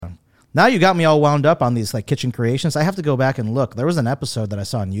Now you got me all wound up on these like kitchen creations. I have to go back and look. There was an episode that I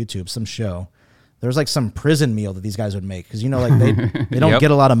saw on YouTube, some show. There was like some prison meal that these guys would make because like they don't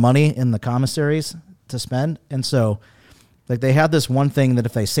get a lot of money in the commissaries to spend, and so like they had this one thing that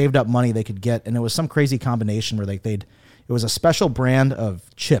if they saved up money they could get, and it was some crazy combination where like it was a special brand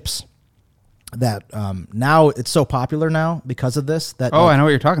of chips that now it's so popular now because of this that I know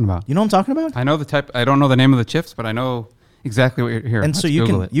what you're talking about. You know what I'm talking about? I know the type. I don't know the name of the chips, but I know exactly what you're hearing. And so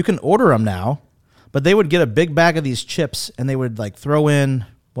you can order them now, but they would get a big bag of these chips and they would like throw in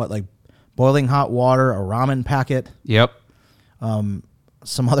like boiling hot water, a ramen packet. Yep.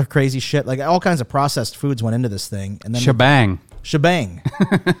 Some other crazy shit. Like all kinds of processed foods went into this thing. And then Shebang. Shebang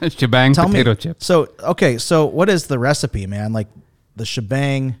Potato chips. So what is the recipe, man? Like the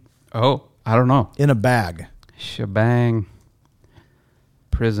shebang. Oh, I don't know. In a bag. Shebang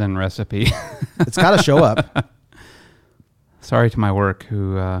prison recipe. It's got to show up. Sorry to my work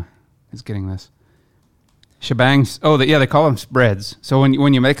who is getting this. Shebangs. Oh, they call them spreads. So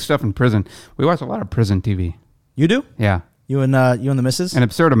when you make stuff in prison, we watch a lot of prison TV. You do? Yeah. You and the missus? An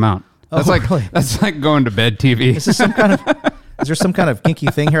absurd amount. That's really? That's like going to bed TV. Is there some kind of kinky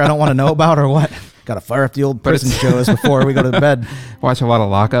thing here I don't want to know about or what? Got to fire up the old prison shows before we go to bed. Watch a lot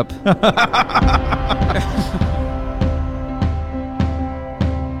of Lockup.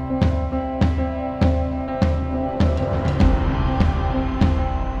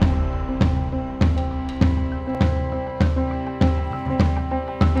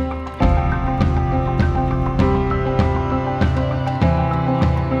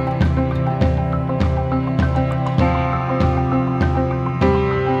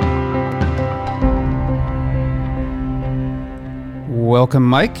 Welcome,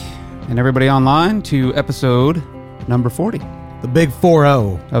 Mike, and everybody online to episode number 40. The big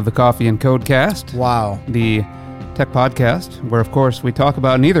 4-0. Of the Coffee and Code Cast. Wow. The tech podcast, where, of course, we talk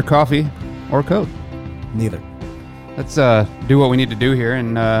about neither coffee or code. Neither. Let's do what we need to do here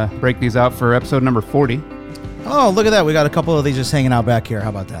and break these out for episode number 40. Oh, look at that. We got a couple of these just hanging out back here. How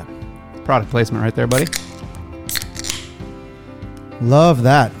about that? Product placement right there, buddy. Love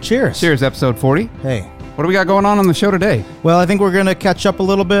that. Cheers. Cheers, episode 40. Hey. What do we got going on the show today? Well, I think we're going to catch up a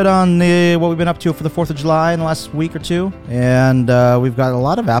little bit on what we've been up to for the 4th of July in the last week or two. And we've got a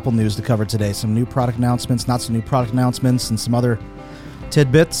lot of Apple news to cover today. Some new product announcements, not some new product announcements, and some other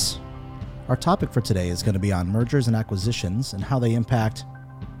tidbits. Our topic for today is going to be on mergers and acquisitions and how they impact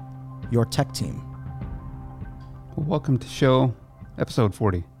your tech team. Well, welcome to show episode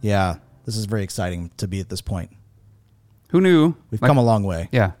 40. Yeah, this is very exciting to be at this point. Who knew? We've come a long way.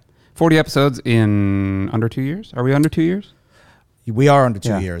 Yeah. 40 episodes in under 2 years? Are we under 2 years? We are under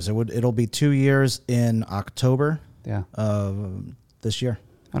 2 years. It'll be 2 years in October of this year.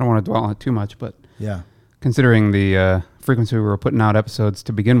 I don't want to dwell on it too much, but yeah, considering the frequency we were putting out episodes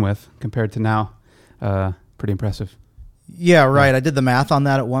to begin with compared to now, pretty impressive. Yeah, right. I did the math on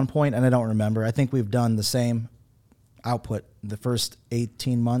that at one point, and I don't remember. I think we've done the same output the first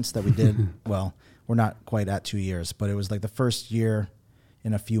 18 months that we did. Well, we're not quite at 2 years, but it was like the first year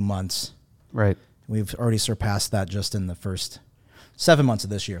in a few months. Right. We've already surpassed that just in the first 7 months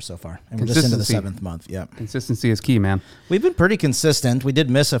of this year so far. And we're just into the 7th month. Yeah. Consistency is key, man. We've been pretty consistent. We did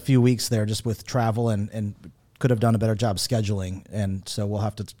miss a few weeks there just with travel and could have done a better job scheduling. And so we'll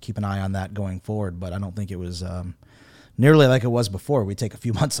have to keep an eye on that going forward. But I don't think it was nearly like it was before. We take a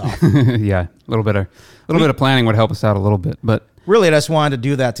few months off. Yeah. A little bit of planning would help us out a little bit, but really, I just wanted to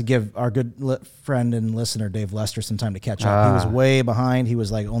do that to give our good friend and listener, Dave Lester, some time to catch up. He was way behind. He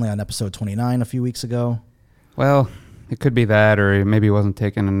was like only on episode 29 a few weeks ago. Well, it could be that, or maybe he wasn't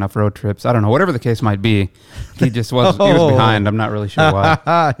taking enough road trips. I don't know. Whatever the case might be, he just was. He was behind. I'm not really sure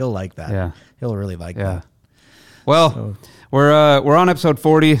why. He'll like that. Yeah, he'll really like that. Well, we're on episode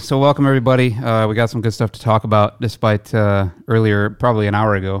 40, so welcome everybody. We got some good stuff to talk about, despite earlier, probably an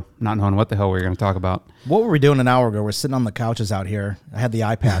hour ago, not knowing what the hell we were going to talk about. What were we doing an hour ago? We're sitting on the couches out here. I had the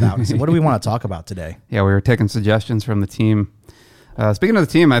iPad out and said, what do we want to talk about today? Yeah, we were taking suggestions from the team. Speaking of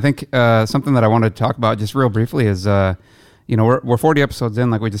the team, I think something that I wanted to talk about just real briefly is, we're 40 episodes in,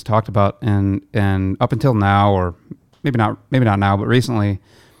 like we just talked about, and up until now, or maybe not now, but recently,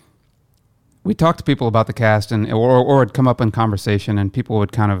 we talked to people about the cast, or it'd come up in conversation, and people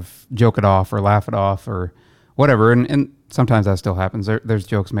would kind of joke it off or laugh it off or whatever, and sometimes that still happens. There's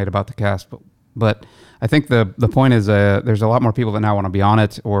jokes made about the cast, but I think the point is there's a lot more people that now want to be on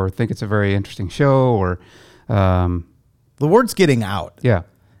it or think it's a very interesting show, or the word's getting out. Yeah.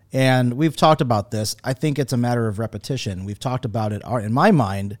 And we've talked about this. I think it's a matter of repetition. We've talked about it. In my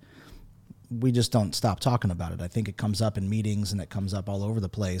mind, we just don't stop talking about it. I think it comes up in meetings and it comes up all over the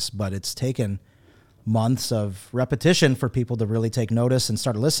place, but it's taken months of repetition for people to really take notice and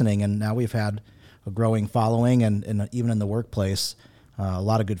start listening. And now we've had a growing following, and even in the workplace, a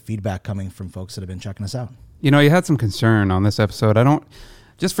lot of good feedback coming from folks that have been checking us out. You had some concern on this episode.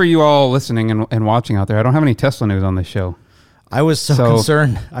 Just for you all listening and watching out there, I don't have any Tesla news on this show. I was so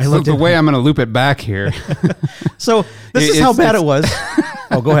concerned. I looked the way I'm going to loop it back here. So this is how bad it was.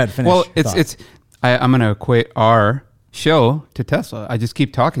 Oh, go ahead. Finish. Well, I'm going to equate our show to Tesla. I just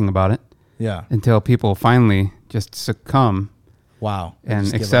keep talking about it. Yeah. Until people finally just succumb. Wow.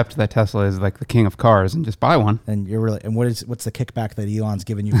 And accept that Tesla is like the king of cars and just buy one. And what's the kickback that Elon's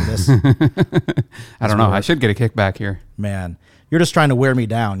giving you for this? I don't know. I should get a kickback here. Man, you're just trying to wear me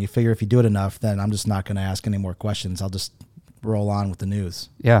down. You figure if you do it enough, then I'm just not going to ask any more questions. I'll just roll on with the news.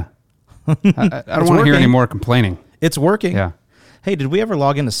 Yeah. I don't want to hear any more complaining. It's working. Yeah. Hey, did we ever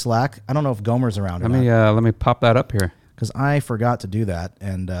log into Slack? I don't know if Gomer's around. Let me pop that up here. Because I forgot to do that,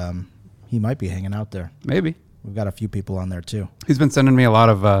 and he might be hanging out there. Maybe. We've got a few people on there, too. He's been sending me a lot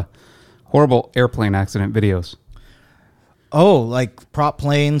of horrible airplane accident videos. Oh, like prop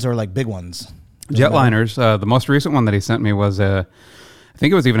planes or like big ones? Jetliners. The most recent one that he sent me was I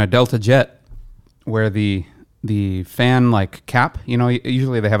think it was even a Delta jet, where the fan like cap,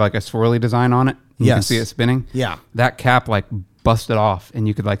 usually they have like a swirly design on it. You can see it spinning. Yeah. That cap like busted off, and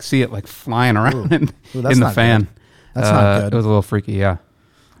you could like see it like flying around in the fan. Good. That's not good. It was a little freaky, yeah.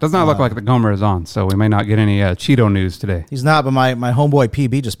 Does not look like the Gomer is on, so we may not get any Cheeto news today. He's not, but my homeboy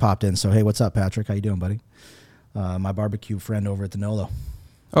PB just popped in. So, hey, what's up, Patrick? How you doing, buddy? My barbecue friend over at the NOLO.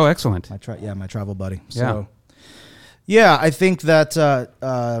 Oh, excellent. My travel buddy. So, yeah, I think that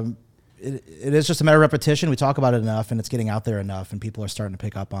it is just a matter of repetition. We talk about it enough, and it's getting out there enough, and people are starting to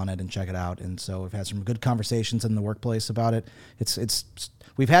pick up on it and check it out. And so we've had some good conversations in the workplace about it.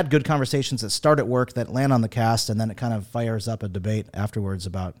 We've had good conversations that start at work that land on the cast, and then it kind of fires up a debate afterwards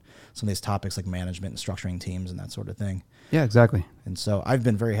about some of these topics like management and structuring teams and that sort of thing. Yeah, exactly. And so I've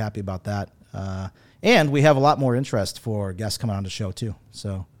been very happy about that. And we have a lot more interest for guests coming on the show, too.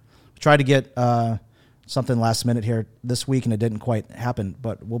 So we tried to get something last minute here this week, and it didn't quite happen,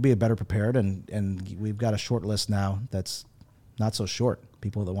 but we'll be better prepared, and we've got a short list now that's not so short,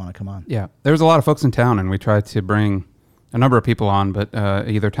 people that want to come on. Yeah, there's a lot of folks in town, and we tried to bring a number of people on, but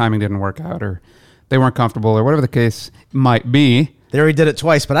either timing didn't work out, or they weren't comfortable, or whatever the case might be. They already did it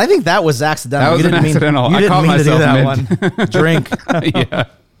twice, but I think that was accidental. That was accidental. You didn't mean to do that one. Drink. Yeah.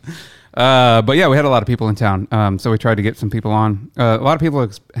 But yeah, we had a lot of people in town, so we tried to get some people on. A lot of people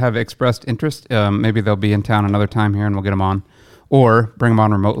have expressed interest. Maybe they'll be in town another time here, and we'll get them on, or bring them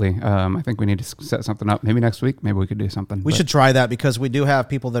on remotely. I think we need to set something up. Maybe next week. Maybe we could do something. We should try that, because we do have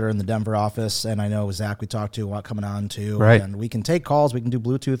people that are in the Denver office, and I know Zach we talked to coming on too. Right. And we can take calls. We can do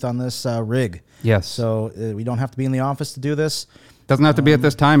Bluetooth on this rig. Yes. So we don't have to be in the office to do this. Doesn't have to be at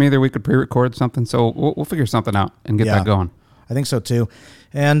this time either. We could pre-record something. So we'll figure something out and get that going. I think so too.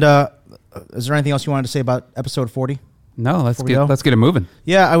 And is there anything else you wanted to say about episode 40? No, let's get it moving.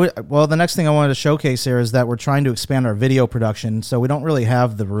 Yeah, well, the next thing I wanted to showcase here is that we're trying to expand our video production. So we don't really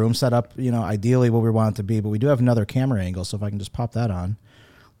have the room set up, ideally what we want it to be, but we do have another camera angle. So if I can just pop that on,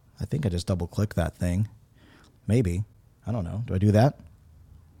 I think I just double click that thing. Maybe. I don't know. Do I do that?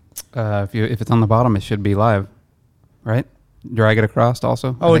 If it's on the bottom, it should be live, right? Drag it across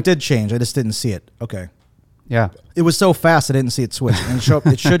also. Oh, it did change. I just didn't see it. Okay. Yeah. It was so fast I didn't see it switch. And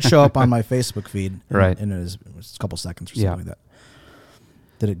it should show up on my Facebook feed. Right. And it was a couple seconds or something like that.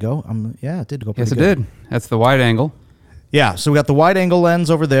 Did it go? Yeah, it did go pretty good. Yes, it did. That's the wide angle. Yeah, so we got the wide angle lens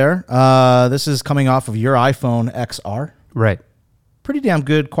over there. This is coming off of your iPhone XR. Right. Pretty damn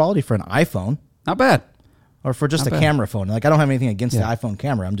good quality for an iPhone. Not bad. Or for just camera phone. Like, I don't have anything against the iPhone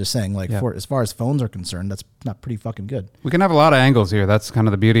camera. I'm just saying, for as far as phones are concerned, that's not pretty fucking good. We can have a lot of angles here. That's kind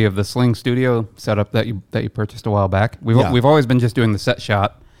of the beauty of the Sling Studio setup that you purchased a while back. We've always been just doing the set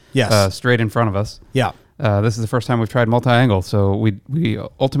shot. Yes. Straight in front of us. Yeah. This is the first time we've tried multi-angle, so we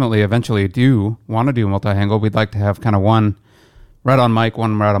ultimately eventually do want to do multi-angle. We'd like to have kind of one right on Mike,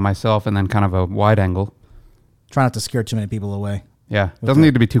 one right on myself, and then kind of a wide angle. Try not to scare too many people away. Yeah. Doesn't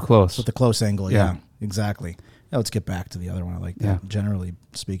need to be too close. With the close angle, yeah. Exactly. Now let's get back to the other one. I like that. Yeah. Generally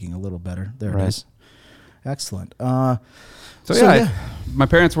speaking, a little better. There it is. Excellent. So my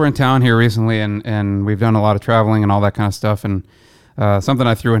parents were in town here recently, and we've done a lot of traveling and all that kind of stuff. And something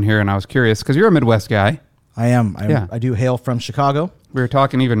I threw in here, and I was curious, because you're a Midwest guy. I am. I do hail from Chicago. We were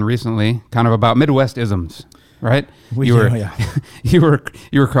talking even recently kind of about Midwest-isms, right? You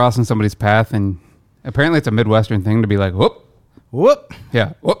were crossing somebody's path, and apparently it's a Midwestern thing to be like, whoop. Whoop.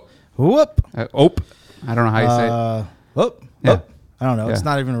 Yeah. Whoop. Whoop. Ope. I don't know how you say it. Whoop. Yeah. Whoop. I don't know. It's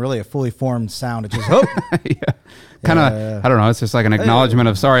not even really a fully formed sound. It's just, oh. Kind of, I don't know. It's just like an acknowledgement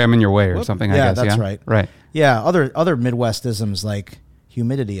of, sorry, I'm in your way or something, I guess. That's right. Right. Yeah, other Midwest-isms like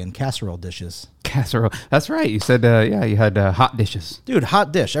humidity in casserole dishes. Casserole. That's right. You said, you had hot dishes. Dude,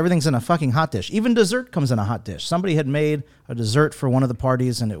 hot dish. Everything's in a fucking hot dish. Even dessert comes in a hot dish. Somebody had made a dessert for one of the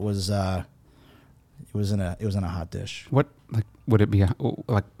parties, and it was in a hot dish. What, like, would it be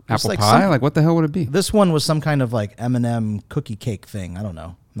like apple like pie? Like, what the hell would it be? This one was some kind of like M&M cookie cake thing. I don't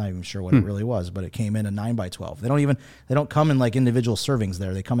know. I'm not even sure what it really was, but it came in a 9x12. They don't come in like individual servings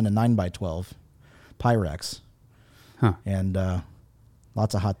there. They come in a 9x12 Pyrex. Huh. And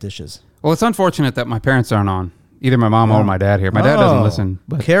lots of hot dishes. Well, it's unfortunate that my parents aren't on. Either my mom or my dad here. My dad doesn't listen.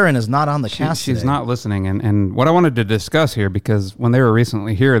 But Karen is not on the cast She's today. not listening. And what I wanted to discuss here, because when they were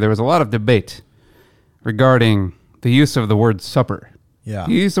recently here, there was a lot of debate regarding the use of the word supper. Yeah.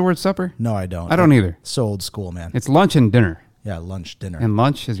 You use the word supper? No, I don't. I don't either. So old school, man. It's lunch and dinner. Yeah, lunch, dinner. And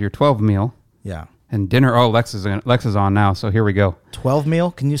lunch is your 12 meal. Yeah. And dinner, Lex is on now, so here we go. 12 meal?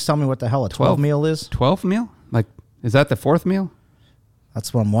 Can you tell me what the hell a 12 meal is? 12 meal? Like, is that the fourth meal?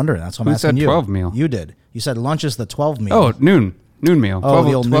 That's what I'm wondering. That's what I'm asking you. Who said 12 meal? You did. You said lunch is the 12 meal. Oh, noon meal. Oh,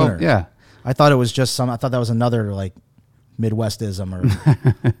 the old nooner. Yeah. I thought it was just I thought that was another like Midwestism or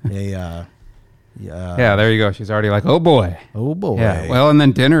a... yeah, there you go. She's already like, oh boy. Oh boy. Yeah. Well, and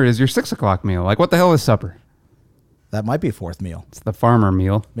then dinner is your 6 o'clock meal. Like, what the hell is supper? That might be a fourth meal. It's the farmer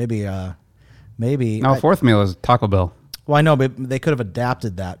meal. Maybe. No, fourth meal is Taco Bell. Well, I know, but they could have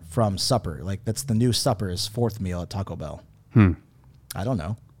adapted that from supper. Like, that's the new supper is fourth meal at Taco Bell. I don't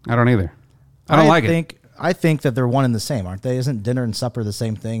know. I don't either. I don't like it. I think that they're one and the same, aren't they? Isn't dinner and supper the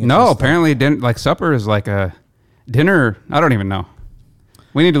same thing? No, apparently supper is like a dinner. I don't even know.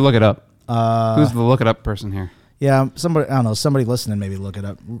 We need to look it up. Who's the look it up person here? Yeah, somebody, I don't know, somebody listening maybe look it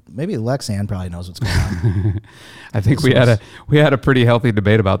up. Maybe Lexanne probably knows what's going on. I think we had a pretty healthy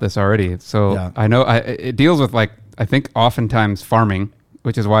debate about this already. So yeah. I know it deals with like, I think oftentimes farming,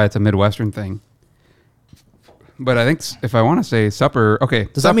 which is why it's a Midwestern thing. But I think if I want to say supper, okay.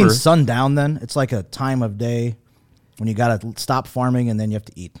 Does that mean sundown then? It's like a time of day when you got to stop farming and then you have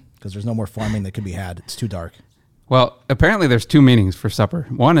to eat because there's no more farming that could be had. It's too dark. Well, apparently there's two meanings for supper.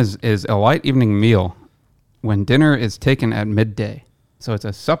 One is a light evening meal when dinner is taken at midday. So it's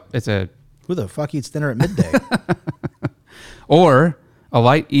a who the fuck eats dinner at midday? Or a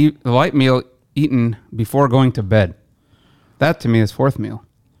light meal eaten before going to bed. That to me is fourth meal.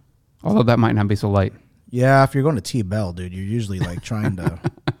 Although that might not be so light. Yeah, if you're going to T-Bell, dude, you're usually like trying to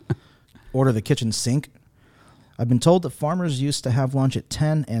order the kitchen sink. I've been told that farmers used to have lunch at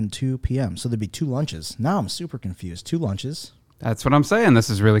 10 and 2 p.m. So there'd be two lunches. Now I'm super confused. Two lunches. That's what I'm saying. This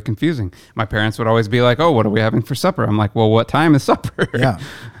is really confusing. My parents would always be like, oh, what are we having for supper? I'm like, well, what time is supper? Yeah.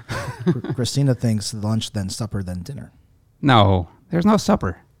 Christina thinks lunch, then supper, then dinner. No, there's no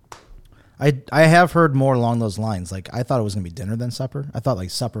supper. I have heard more along those lines. Like, I thought it was going to be dinner then supper. I thought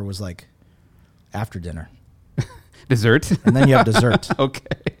like supper was like after dinner. Dessert? And then you have dessert.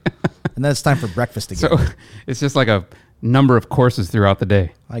 Okay. And then it's time for breakfast again. So it's just like a number of courses throughout the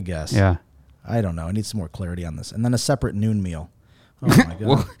day. I guess. Yeah. I don't know. I need some more clarity on this. And then a separate noon meal. Oh, my God.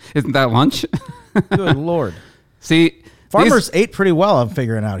 Well, isn't that lunch? Good Lord. See, farmers ate pretty well, I'm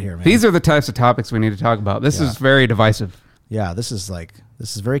figuring out here, man. These are the types of topics we need to talk about. This is very divisive. Yeah, this is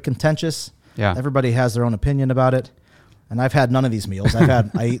very contentious. Yeah. Everybody has their own opinion about it. And I've had none of these meals. I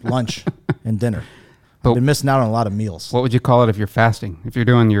eat lunch and dinner. I've been missing out on a lot of meals. What would you call it if you're fasting? If you're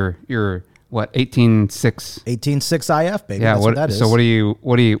doing your what, 18-6? 18-6 IF, baby. Yeah, that's what that is. So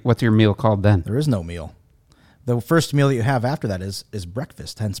what's your meal called then? There is no meal. The first meal that you have after that is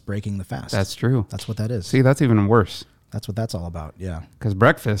breakfast, hence breaking the fast. That's true. That's what that is. See, that's even worse. That's what that's all about, yeah. Because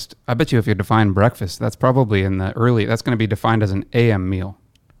breakfast, I bet you if you define breakfast, that's probably that's going to be defined as an AM meal,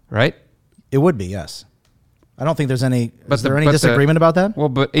 right? It would be, yes. I don't think there's any, is there any disagreement about that? Well,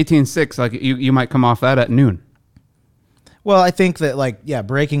 but 18-6, like you might come off that at noon. Well, I think that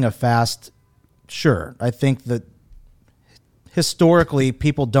breaking a fast, sure. I think that historically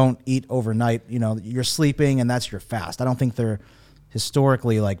people don't eat overnight. You know, you're sleeping and that's your fast. I don't think they're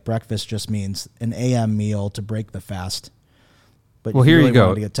historically like breakfast just means an AM meal to break the fast. But well, if here really you go.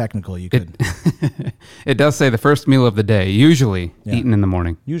 wanted to get technical, you could. It does say the first meal of the day, usually eaten in the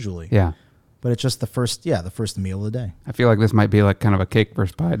morning. Usually. Yeah. But it's just the first meal of the day. I feel like this might be like kind of a cake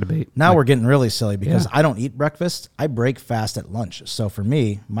versus pie debate. Now we're getting really silly because I don't eat breakfast. I break fast at lunch. So for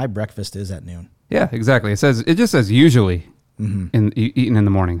me, my breakfast is at noon. Yeah, exactly. It just says usually eaten in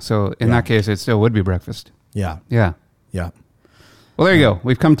the morning. So in that case, it still would be breakfast. Yeah. Yeah. Yeah. Well, there you go.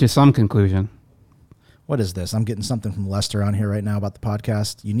 We've come to some conclusion. What is this? I'm getting something from Lester on here right now about the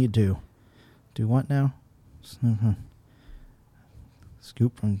podcast. You need to do what now?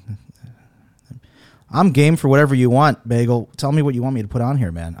 Scoop from... I'm game for whatever you want, Bagel. Tell me what you want me to put on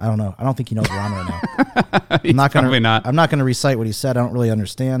here, man. I don't know. I don't think he knows we're on right now. I'm not going to recite what he said. I don't really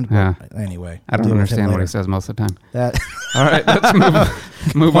understand. But anyway. I don't understand what he says most of the time. That All right,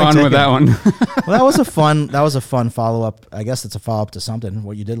 let's move on with that one. Well, that was a fun follow-up. I guess it's a follow-up to something,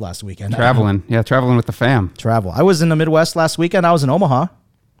 what you did last weekend. Traveling. Yeah, traveling with the fam. I was in the Midwest last weekend. I was in Omaha.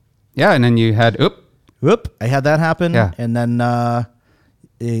 Yeah, and then you had, I had that happen. Yeah. And then...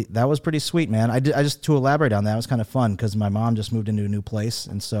 that was pretty sweet, man. I just to elaborate on that, it was kind of fun because my mom just moved into a new place,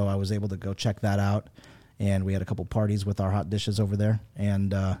 and so I was able to go check that out. And we had a couple parties with our hot dishes over there,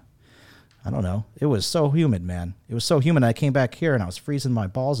 and I don't know, it was so humid, man. It was so humid. I came back here and I was freezing my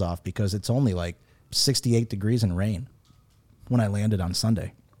balls off because it's only like 68 degrees and rain when I landed on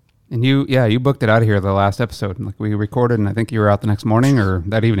Sunday. And you booked it out of here the last episode. Like we recorded, and I think you were out the next morning or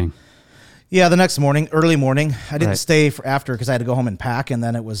that evening. Yeah, the next morning, early morning. I didn't stay for after because I had to go home and pack, and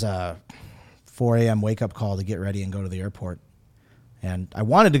then it was a 4 a.m. wake-up call to get ready and go to the airport. And I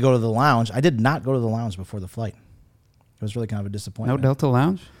wanted to go to the lounge. I did not go to the lounge before the flight. It was really kind of a disappointment. No Delta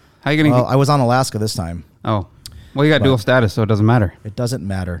Lounge? How are you going to I was on Alaska this time. Oh. Well, you got dual status, so it doesn't matter. It doesn't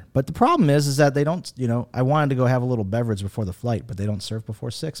matter. But the problem is that they don't, I wanted to go have a little beverage before the flight, but they don't serve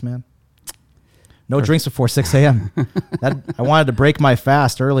before 6, man. No drinks before 6 a.m. I wanted to break my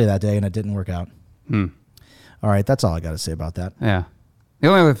fast early that day, and it didn't work out. All right, that's all I got to say about that. Yeah. The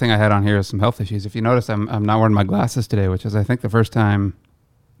only other thing I had on here is some health issues. If you notice, I'm not wearing my glasses today, which is, I think, the first time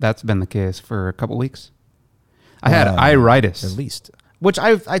that's been the case for a couple weeks. I had iritis. At least. Which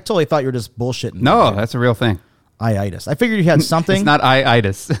I totally thought you were just bullshitting. No, that's a real thing. Itis. I figured you had something. It's not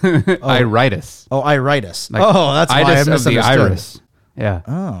itis. Iritis. Oh, iritis. Like that's why I misunderstood. Of the iris. Yeah.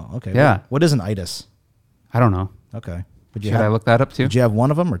 Oh, okay. Yeah. What is an itis? I don't know. Okay. Should I look that up too? Did you have one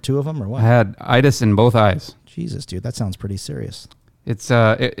of them or two of them or what? I had itis in both eyes. Jesus, dude, that sounds pretty serious. It's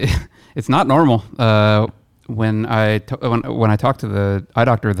it's not normal. When I talked to the eye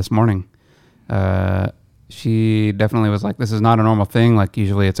doctor this morning, she definitely was like, "This is not a normal thing. Like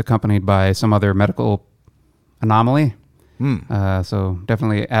usually, it's accompanied by some other medical anomaly." So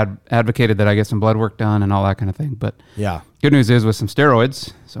definitely advocated that I get some blood work done and all that kind of thing. But yeah, good news is with some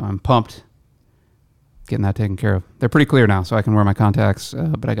steroids, so I'm pumped getting that taken care of. They're pretty clear now, so I can wear my contacts,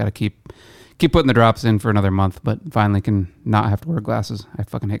 but I got to keep putting the drops in for another month, but finally can not have to wear glasses. I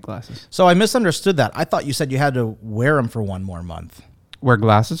fucking hate glasses. So I misunderstood that. I thought you said you had to wear them for one more month. Wear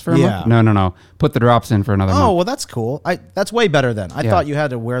glasses for a month? No. Put the drops in for another month. Oh, well, that's cool. That's way better then. I thought you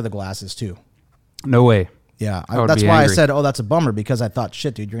had to wear the glasses too. No way. Yeah, that's why I said, "Oh, that's a bummer," because I thought,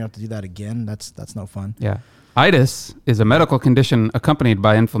 "Shit, dude, you're gonna have to do that again. That's no fun." Yeah, itis is a medical condition accompanied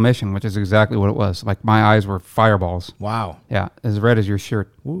by inflammation, which is exactly what it was. Like my eyes were fireballs. Wow. Yeah, as red as your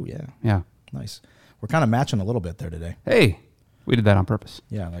shirt. Ooh, yeah. Yeah. Nice. We're kind of matching a little bit there today. Hey, we did that on purpose.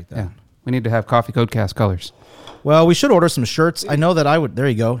 Yeah, I like that. Yeah, we need to have Coffee Codecast colors. Well, we should order some shirts. I know that I would. There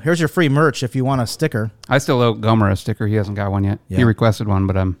you go. Here's your free merch if you want a sticker. I still owe Gomer a sticker. He hasn't got one yet. Yeah. He requested one,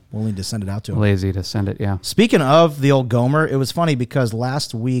 but we'll need to send it out to him. Lazy to send it, yeah. Speaking of the old Gomer, it was funny because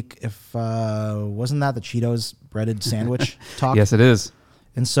last week, wasn't that the Cheetos breaded sandwich talk? Yes, it is.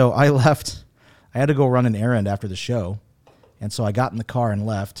 And so I left. I had to go run an errand after the show. And so I got in the car and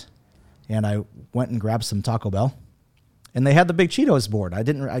left. And I went and grabbed some Taco Bell. And they had the big Cheetos board. I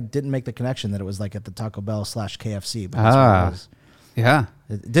didn't make the connection that it was like at the Taco Bell / KFC. But that's what it was. Yeah.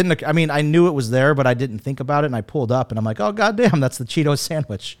 It didn't. I mean, I knew it was there, but I didn't think about it. And I pulled up, and I'm like, "Oh goddamn, that's the Cheetos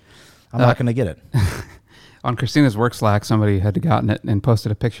sandwich." I'm not going to get it. On Christina's work Slack, somebody had gotten it and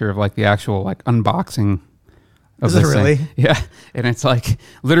posted a picture of like the actual like unboxing of Is it really? thing. Yeah, and it's like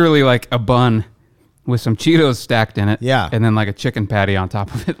literally like a bun with some Cheetos stacked in it. Yeah. And then like a chicken patty on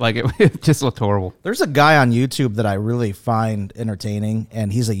top of it. Like it just looked horrible. There's a guy on YouTube that I really find entertaining,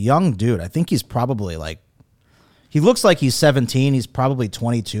 and he's a young dude. I think he's probably he looks like he's 17. He's probably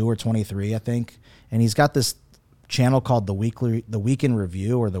 22 or 23, I think. And he's got this channel called the Weekend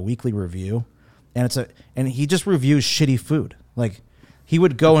Review or the Weekly Review. And and he just reviews shitty food. Like he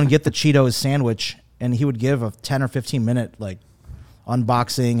would go and get the Cheetos sandwich, and he would give a 10 or 15 minute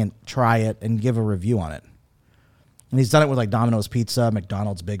unboxing and try it and give a review on it. And he's done it with like Domino's Pizza,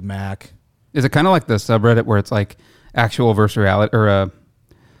 McDonald's Big Mac. Is it kind of like the subreddit where it's like actual versus reality or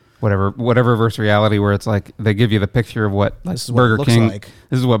whatever versus reality, where it's like they give you the picture of what Burger King. Like.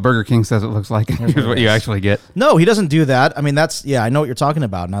 This is what Burger King says it looks like. And here's what you actually get. No, he doesn't do that. I mean, I know what you're talking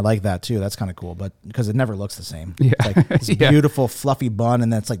about, and I like that too. That's kind of cool, but because it never looks the same. Yeah. It's like this beautiful fluffy bun,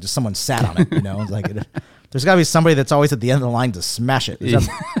 and then it's like just someone sat on it. It's like there's got to be somebody that's always at the end of the line to smash it. The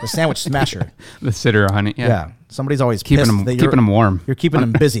sandwich smasher. The sitter on it. Yeah. Somebody's always keeping pissed keeping them warm. You're keeping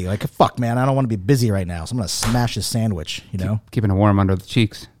them busy. Like, fuck, man, I don't want to be busy right now, so I'm going to smash his sandwich, you know? Keeping them warm under the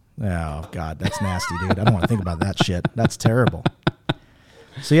cheeks. Oh, God, that's nasty, dude. I don't want to think about that shit. That's terrible.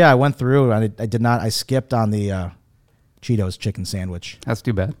 So, yeah, I went through. I skipped on the Cheetos chicken sandwich. That's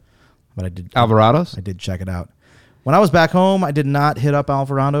too bad. But I did. Alvarado's? I did check it out. When I was back home, I did not hit up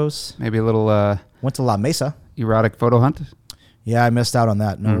Alvarado's. Maybe a little... Went to La Mesa. Erotic photo hunt? Yeah, I missed out on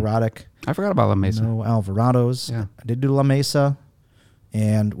that. No erotic. I forgot about La Mesa. No Alvarado's. Yeah. I did do La Mesa,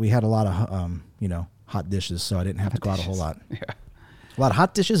 and we had a lot of, hot dishes, so I didn't have to go out a whole lot. Yeah. A lot of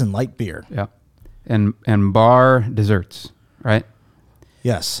hot dishes and light beer. Yeah. And bar desserts, right?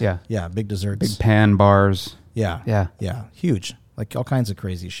 Yes. Yeah. Yeah, big desserts. Big pan bars. Yeah. Yeah. Yeah, huge. Like all kinds of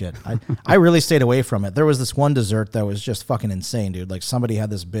crazy shit. I really stayed away from it. There was this one dessert that was just fucking insane, dude. Like somebody had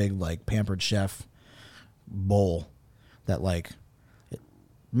this big, like, Pampered Chef bowl that, like,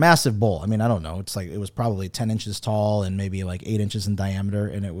 massive bowl. I mean, I don't know. It's like, it was probably 10 inches tall and maybe like 8 inches in diameter.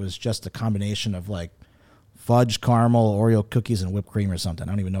 And it was just a combination of like fudge, caramel, Oreo cookies, and whipped cream or something.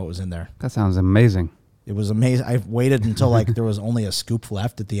 I don't even know what was in there. That sounds amazing. It was amazing. I waited until like there was only a scoop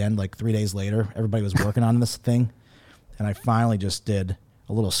left at the end, like 3 days later. Everybody was working on this thing. And I finally just did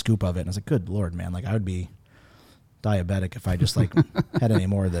a little scoop of it. And I was like, good Lord, man. Like, I would be diabetic if I just like had any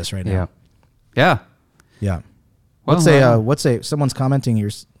more of this right now. Yeah. Yeah. Well, Someone's commenting,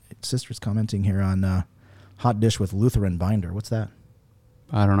 your sister's commenting here on hot dish with Lutheran binder. What's that?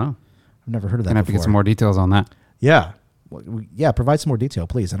 I don't know. I've never heard of that Gonna have to get some more details on that. Yeah. Yeah, provide some more detail,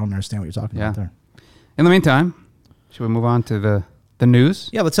 please. I don't understand what you're talking about there. In the meantime, should we move on to the news?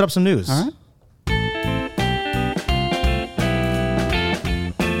 Yeah, let's set up some news. All right.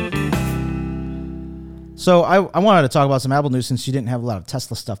 So I wanted to talk about some Apple news since you didn't have a lot of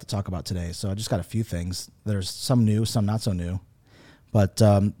Tesla stuff to talk about today. So I just got a few things. There's some new, some not so new. But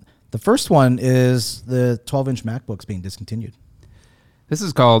the first one is the 12-inch MacBooks being discontinued. This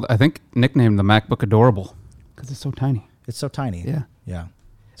is called, I think, nicknamed the MacBook Adorable because it's so tiny. It's so tiny. Yeah. Yeah.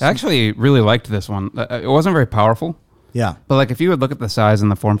 I actually really liked this one. It wasn't very powerful. Yeah. But like if you would look at the size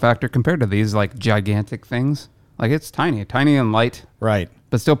and the form factor compared to these like gigantic things, like it's tiny and light. Right.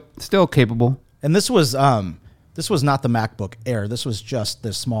 But still capable. And this was not the MacBook Air. This was just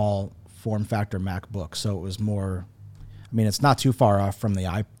the small form factor MacBook. So it was more, I mean, it's not too far off from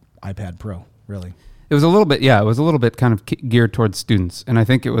the iPad Pro, really. It was a little bit kind of geared towards students. And I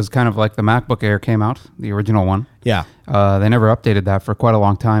think it was kind of like the MacBook Air came out, the original one. Yeah. They never updated that for quite a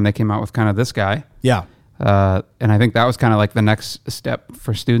long time. They came out with kind of this guy. Yeah. And I think that was kind of like the next step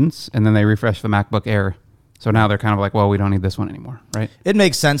for students. And then they refreshed the MacBook Air. So now they're kind of like, well, we don't need this one anymore, right? It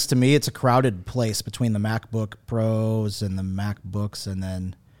makes sense to me. It's a crowded place between the MacBook Pros and the MacBooks and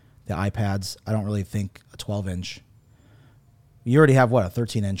then the iPads. I don't really think a 12-inch. You already have, what, a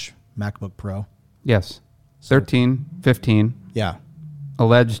 13-inch MacBook Pro? Yes. 13, 15. Yeah.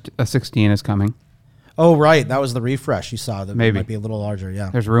 Alleged a 16 is coming. Oh, right. That was the refresh you saw. That Maybe. Might be a little larger, yeah.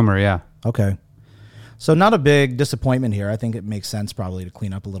 There's rumor, yeah. Okay. So not a big disappointment here. I think it makes sense probably to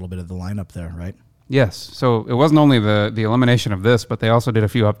clean up a little bit of the lineup there, right? Yes. So it wasn't only the elimination of this, but they also did a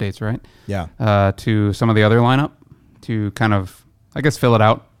few updates, right? Yeah. To some of the other lineup to kind of, I guess, fill it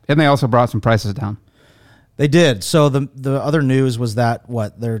out. And they also brought some prices down. They did. So the other news was that,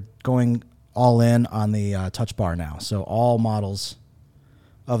 they're going all in on the Touch Bar now. So all models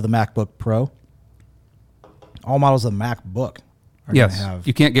of the MacBook Pro, all models of the MacBook are going to have.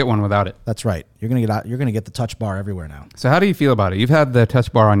 You can't get one without it. That's right. You're going to get the Touch Bar everywhere now. So how do you feel about it? You've had the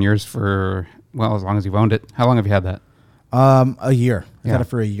Touch Bar on yours for, well, as long as you've owned it. How long have you had that? A year. I've had Yeah. it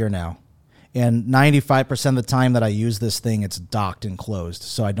for a year now. And 95% of the time that I use this thing, it's docked and closed,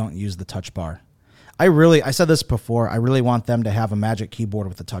 so I don't use the Touch Bar. I said this before, I really want them to have a Magic Keyboard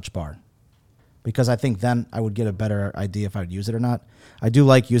with the Touch Bar, because I think then I would get a better idea if I would use it or not. I do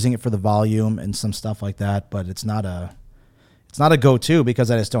like using it for the volume and some stuff like that, but it's not a go-to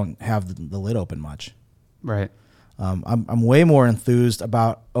because I just don't have the lid open much. Right. I'm way more enthused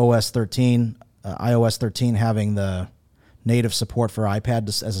about iOS 13 having the native support for iPad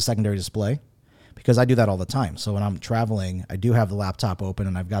as a secondary display, because I do that all the time. So when I'm traveling, I do have the laptop open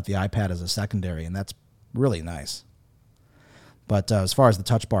and I've got the iPad as a secondary, and that's really nice. But as far as the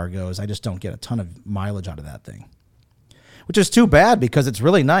Touch Bar goes, I just don't get a ton of mileage out of that thing, which is too bad because it's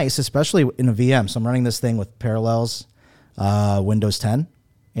really nice, especially in a VM. So I'm running this thing with Parallels, Windows 10,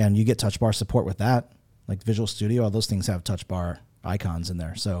 and you get Touch Bar support with that. Like Visual Studio, all those things have Touch Bar icons in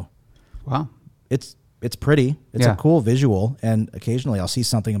there. So Wow. It's pretty. It's Yeah. a cool visual, and occasionally I'll see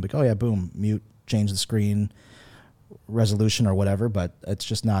something and be like, oh yeah, boom, mute, change the screen resolution or whatever, but it's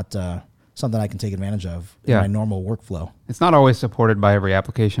just not something I can take advantage of in my normal workflow. It's not always supported by every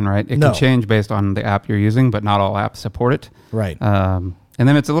application, right? It can change based on the app you're using, but not all apps support it. Right. And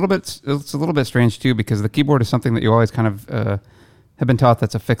then it's a little bit strange too, because the keyboard is something that you always kind of have been taught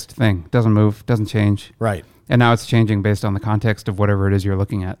that's a fixed thing. Doesn't move, doesn't change. Right. And now it's changing based on the context of whatever it is you're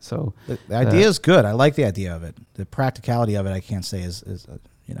looking at. So the idea is good. I like the idea of it. The practicality of it, I can't say is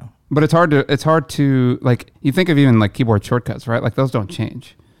you know. But it's hard to like, you think of even like keyboard shortcuts, right? Like those don't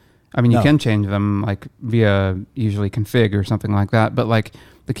change. I mean, you can change them like via usually config or something like that. But like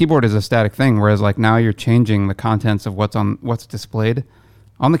the keyboard is a static thing. Whereas like now you're changing the contents of what's displayed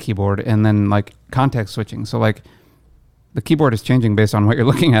on the keyboard, and then like context switching. So like the keyboard is changing based on what you're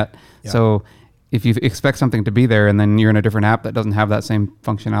looking at. Yeah. So if you expect something to be there and then you're in a different app that doesn't have that same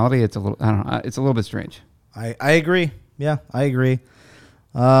functionality, it's a little bit strange. I agree. Yeah, I agree.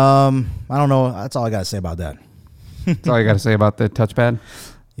 I don't know. That's all I got to say about that. That's all you got to say about the touchpad?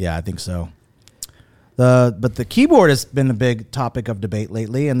 Yeah, I think so. But the keyboard has been a big topic of debate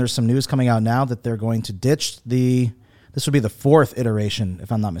lately, and there's some news coming out now that they're going to ditch this would be the 4th iteration,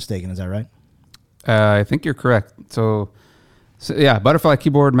 if I'm not mistaken. Is that right? I think you're correct. So yeah, butterfly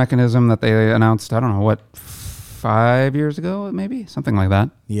keyboard mechanism that they announced, I don't know, 5 years ago, maybe? Something like that.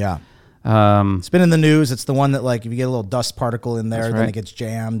 Yeah. It's been in the news. It's the one that, like, if you get a little dust particle in there, then it gets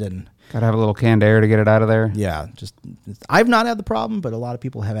jammed. And got to have a little canned air to get it out of there. Yeah. I've not had the problem, but a lot of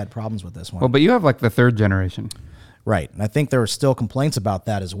people have had problems with this one. Well, but you have, like, the 3rd generation. Right. And I think there are still complaints about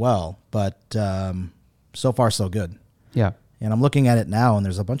that as well. But so far, so good. Yeah. And I'm looking at it now, and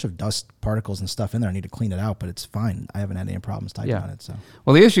there's a bunch of dust particles and stuff in there. I need to clean it out, but it's fine. I haven't had any problems typing on it. So,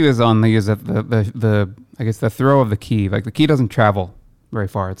 well, the issue is that the I guess the throw of the key, like the key doesn't travel very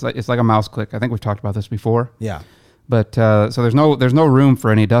far. It's like a mouse click. I think we've talked about this before. Yeah. But so there's no room for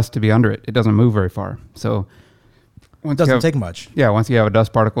any dust to be under it. It doesn't move very far. So it doesn't take much. Yeah. Once you have a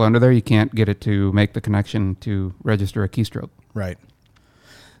dust particle under there, you can't get it to make the connection to register a keystroke. Right.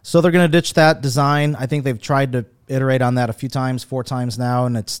 So they're going to ditch that design. I think they've tried to iterate on that a few times, 4 times now,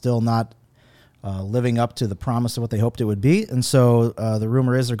 and it's still not living up to the promise of what they hoped it would be. And so the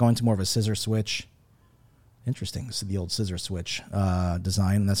rumor is they're going to more of a scissor switch. Interesting. This is the old scissor switch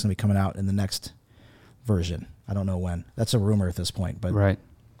design, and that's going to be coming out in the next version. I don't know when. That's a rumor at this point. But right.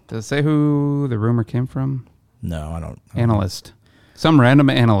 Does it say who the rumor came from? No, I don't. Analyst. Some random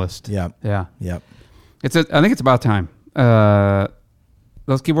analyst. Yeah. Yeah. Yep. I think it's about time.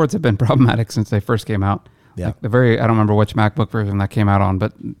 Those keyboards have been problematic since they first came out. Yeah. Like I don't remember which MacBook version that came out on,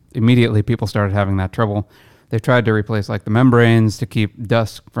 but immediately people started having that trouble. They've tried to replace like the membranes to keep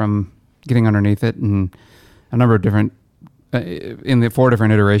dust from getting underneath it, and a number of different, in the 4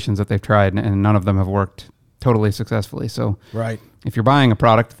 different iterations that they've tried, and none of them have worked totally successfully. So right. If you're buying a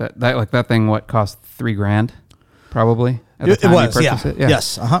product that thing, cost $3,000 probably? It was, yeah.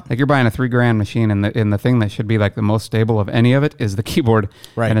 Yes. Uh-huh. Like you're buying a $3,000 machine, and the thing that should be like the most stable of any of it is the keyboard,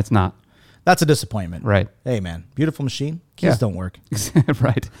 right? And it's not. That's a disappointment, right? Hey, man, beautiful machine. Keys don't work,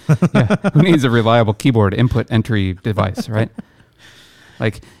 right? Yeah. Who needs a reliable keyboard input entry device, right?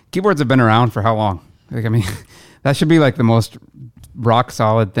 Like keyboards have been around for how long? Like I mean, that should be like the most rock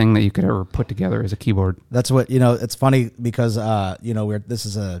solid thing that you could ever put together as a keyboard. That's what it's funny because this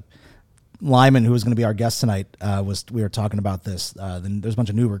is a Lyman, who was going to be our guest tonight, we were talking about this. There's a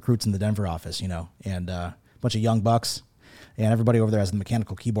bunch of new recruits in the Denver office, and a bunch of young bucks, and everybody over there has the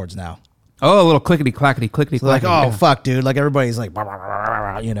mechanical keyboards now. Oh, a little clickety clackety clickety so clackety. Like, fuck, dude! Like everybody's like,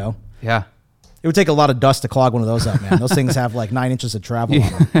 Yeah. It would take a lot of dust to clog one of those up, man. Those things have like 9 inches of travel on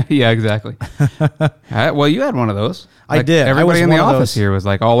them. Yeah, exactly. Well, you had one of those. I did. Everybody in the office here was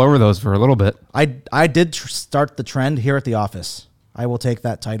like all over those for a little bit. I did start the trend here at the office. I will take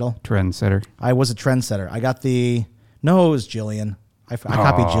that title. Trendsetter. I was a trendsetter. I got it was Jillian. I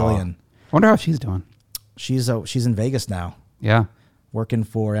copied Jillian. Wonder how she's doing. She's in Vegas now. Yeah. Working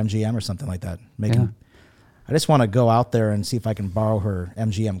for MGM or something like that. I just want to go out there and see if I can borrow her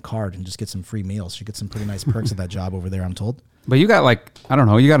MGM card and just get some free meals. She gets some pretty nice perks at that job over there, I'm told. But you got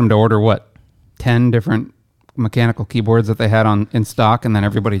you got them to order 10 different mechanical keyboards that they had in stock, and then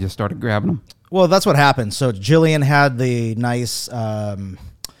everybody just started grabbing them. Well, that's what happened. So Jillian had the nice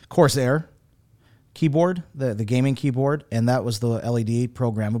Corsair keyboard, the gaming keyboard, and that was the LED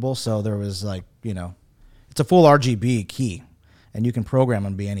programmable. So there was it's a full RGB key, and you can program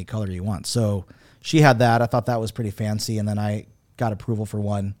them to be any color you want. So she had that. I thought that was pretty fancy, and then I got approval for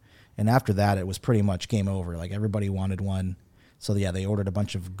one. And after that, it was pretty much game over. Like everybody wanted one. So yeah, they ordered a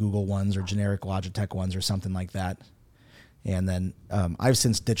bunch of Google ones or generic Logitech ones or something like that. And then I've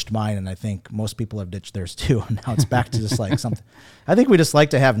since ditched mine, and I think most people have ditched theirs too. And now it's back to just like something. I think we just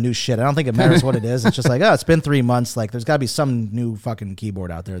like to have new shit. I don't think it matters what it is. It's just like, oh, it's been 3 months. Like, there's got to be some new fucking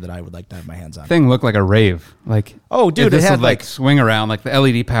keyboard out there that I would like to have my hands on. Thing looked like a rave. Like, oh, dude, it had like swing around. Like the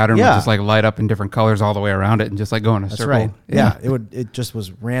LED pattern would just like light up in different colors all the way around it, and just like go in a circle. Right. Yeah, it just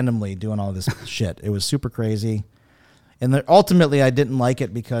was randomly doing all this shit. It was super crazy, and ultimately I didn't like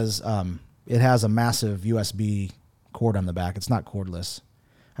it because it has a massive USB cord on the back. It's not cordless.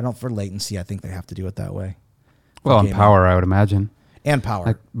 I don't, for latency, I think they have to do it that way. Well, and power, I would imagine. And power.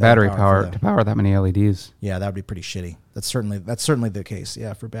 Like battery power to power that many LEDs. Yeah, that would be pretty shitty. That's certainly the case.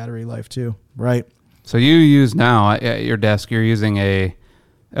 Yeah, for battery life too. Right. So you use now at your desk, you're using an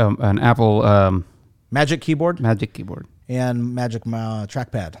Apple Magic keyboard. Magic keyboard. And Magic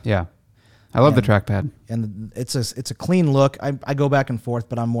trackpad. Yeah. I love the trackpad. And it's a clean look. I go back and forth,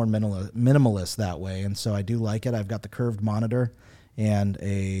 but I'm more minimalist that way, and so I do like it. I've got the curved monitor and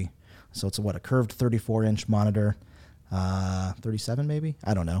it's a curved 34-inch monitor, 37 maybe,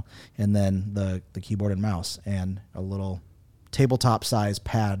 I don't know, and then the keyboard and mouse and a little tabletop size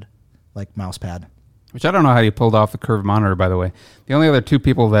pad, like mouse pad. Which I don't know how you pulled off the curved monitor, by the way. The only other two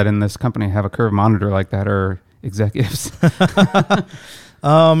people that in this company have a curved monitor like that are executives.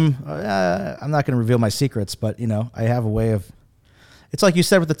 I'm not going to reveal my secrets, but I have a way of. It's like you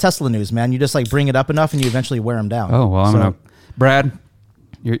said with the Tesla news, man. You just like bring it up enough, and you eventually wear them down. Oh well, I'm gonna. Brad,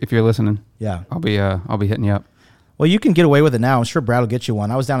 if you're listening, yeah, I'll be hitting you up. Well, you can get away with it now. I'm sure Brad will get you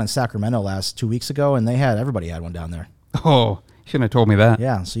one. I was down in Sacramento 2 weeks ago, and everybody had one down there. Oh, you shouldn't have told me that.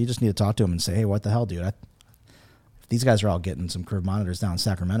 Yeah, so you just need to talk to him and say, hey, what the hell, dude? These guys are all getting some curved monitors down in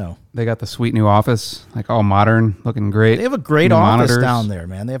Sacramento. They got the sweet new office, like all modern, looking great. They have a great office down there,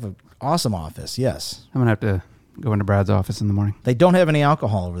 man. They have an awesome office, yes. I'm going to have to go into Brad's office in the morning. They don't have any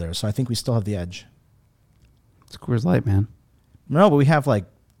alcohol over there, so I think we still have the edge. It's Coors Light, man. No, but we have like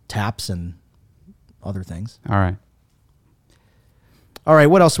taps and other things. All right,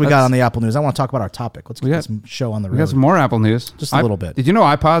 what else we got on the Apple News? I want to talk about our topic. Let's get this show on the road. We got some more Apple news. Just a little bit. Did you know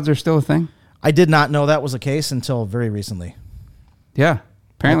iPods are still a thing? I did not know that was the case until very recently. Yeah,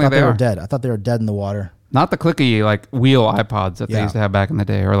 apparently they were dead. I thought they were dead in the water. Not the clicky like wheel iPods that they used to have back in the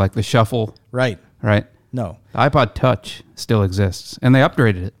day, or like the shuffle. Right. No. The iPod Touch still exists, and they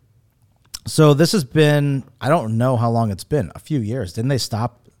upgraded it. So this has been, I don't know how long it's been, a few years. Didn't they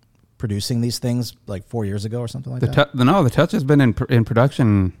stop producing these things like 4 years ago or something like that? No, the Touch has been in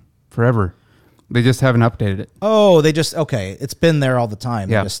production forever. They just haven't updated it. Oh, it's been there all the time.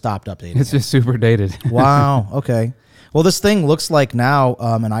 Yeah. They just stopped updating it. It's just super dated. Wow, okay. Well, this thing looks like now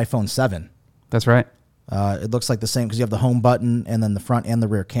an iPhone 7. That's right. It looks like the same because you have the home button and then the front and the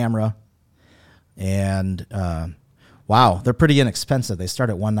rear camera. And wow, they're pretty inexpensive. They start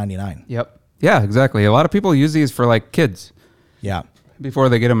at $199. Yep. Yeah, exactly. A lot of people use these for like kids. Yeah. Before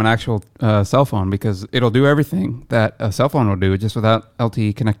they get them an actual cell phone, because it'll do everything that a cell phone will do, just without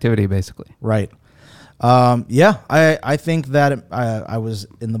LTE connectivity, basically. Right. I think that I was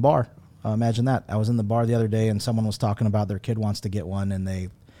in the bar. Imagine that. I was in the bar the other day, and someone was talking about their kid wants to get one, and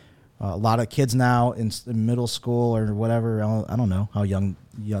a lot of kids now in middle school or whatever, I don't know how young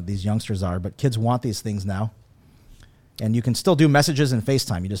these youngsters are, but kids want these things now. And you can still do messages and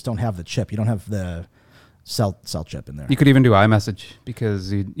FaceTime. You just don't have the chip. You don't have the cell chip in there. You could even do iMessage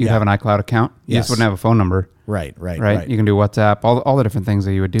because you'd have an iCloud account. You just wouldn't have a phone number. Right. You can do WhatsApp, all the different things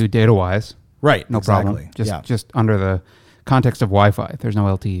that you would do data-wise. Right. No problem. Just under the context of Wi-Fi. There's no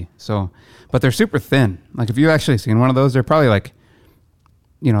LTE. So, but they're super thin. Like if you've actually seen one of those, they're probably like,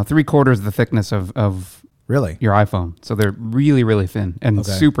 3/4 the thickness of really your iPhone. So they're really, really thin and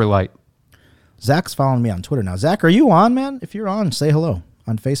super light. Zach's following me on Twitter now. Zach, are you on, man? If you're on, say hello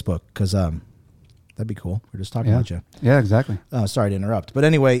on Facebook because that'd be cool. We're just talking about you. Yeah, exactly. Sorry to interrupt. But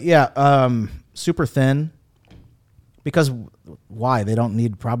anyway, super thin. Because why? They don't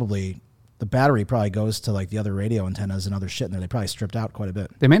need the battery probably goes to like the other radio antennas and other shit in there. They probably stripped out quite a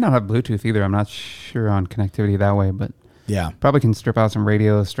bit. They may not have Bluetooth either. I'm not sure on connectivity that way, but yeah, probably can strip out some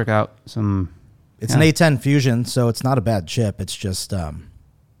radios, strip out some. It's an A10 Fusion, so it's not a bad chip. It's just, for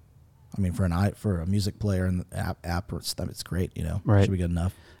a music player and the app it's great. Right. Should be good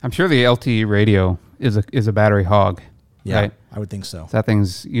enough. I'm sure the LTE radio is a battery hog. Yeah, right? I would think so. That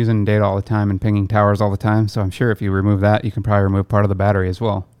thing's using data all the time and pinging towers all the time. So I'm sure if you remove that, you can probably remove part of the battery as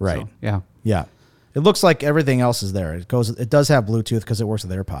well. Right. So, yeah. It looks like everything else is there. It does have Bluetooth because it works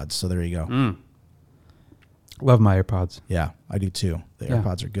with AirPods. So there you go. Love my AirPods. Yeah, I do too. The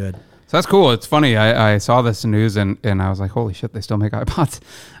AirPods are good. So that's cool. It's funny. I saw this news and I was like, holy shit, they still make iPods.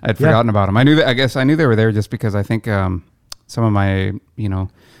 I'd forgotten about them. I knew they were there just because I think some of my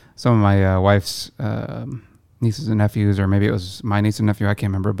wife's nieces and nephews, or maybe it was my niece and nephew. I can't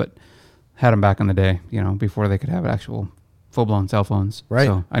remember, but had them back in the day, before they could have actual full-blown cell phones. Right.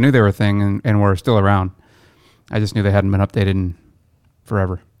 So I knew they were a thing and were still around. I just knew they hadn't been updated in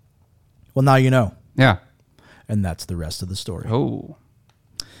forever. Well, now you know. Yeah. And that's the rest of the story. Oh.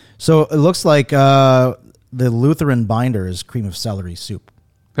 So it looks like the Lutheran binder is cream of celery soup.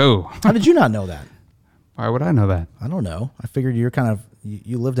 Oh. How did you not know that? Why would I know that? I don't know. I figured you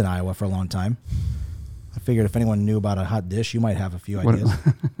lived in Iowa for a long time. I figured if anyone knew about a hot dish, you might have a few ideas.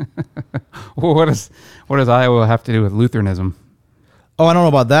 Well, what does Iowa have to do with Lutheranism? Oh, I don't know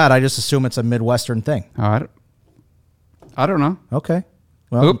about that. I just assume it's a Midwestern thing. Oh, I don't know. Okay.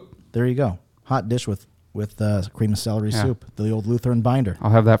 Well, Oop. There you go. Hot dish with cream of celery soup. The old Lutheran binder.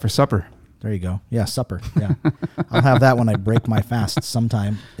 I'll have that for supper. There you go. Yeah, supper. Yeah. I'll have that when I break my fast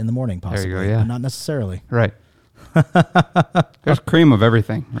sometime in the morning, possibly. There you go, yeah. But not necessarily. Right. There's cream of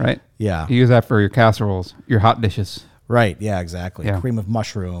everything, right? Yeah. You use that for your casseroles, your hot dishes. Right. Yeah, exactly. Yeah. Cream of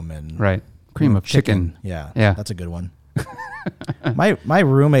mushroom and right. Cream of chicken. Yeah. Yeah. That's a good one. My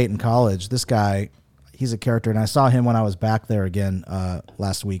roommate in college, this guy, he's a character, and I saw him when I was back there again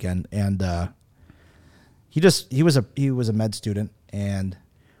last weekend, and he was a med student and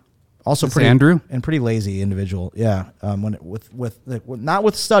also pretty Andrew and pretty lazy individual. Yeah. Not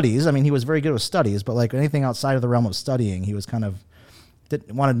with studies. I mean, he was very good with studies, but like anything outside of the realm of studying, he was kind of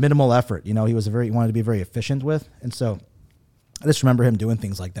wanted minimal effort. He wanted to be very efficient with, and so I just remember him doing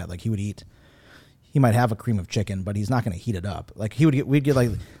things like that. Like he might have a cream of chicken, but he's not going to heat it up. Like we'd get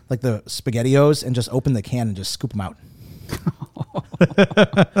like the SpaghettiOs and just open the can and just scoop them out.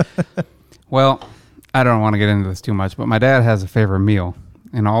 Well, I don't want to get into this too much, but my dad has a favorite meal,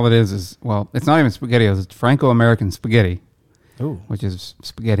 and all it is well, it's not even SpaghettiOs. It's Franco-American spaghetti. Ooh. Which is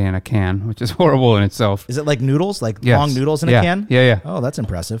spaghetti in a can, which is horrible in itself. Is it like noodles, like yes. long noodles in a can? Yeah. Oh, that's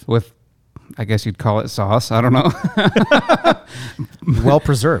impressive. With, I guess you'd call it sauce. I don't know. Well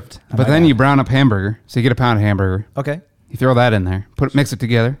preserved. But then you brown up hamburger. So you get a pound of hamburger. Okay. You throw that in there, mix it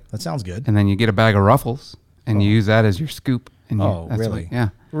together. That sounds good. And then you get a bag of Ruffles, and you use that as your scoop. And really? Yeah.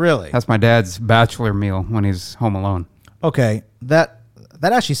 Really? That's my dad's bachelor meal when he's home alone. Okay.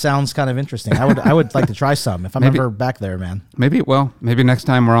 That actually sounds kind of interesting. I would like to try some if I'm ever back there, man. Maybe next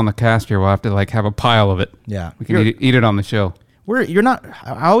time we're on the cast here, we'll have to have a pile of it. Yeah. We can eat it on the show. You're not,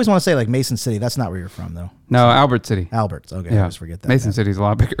 I always want to say like Mason City. That's not where you're from though. No, Albert City. Albert's. Okay. Yeah. I always forget that. Mason City's a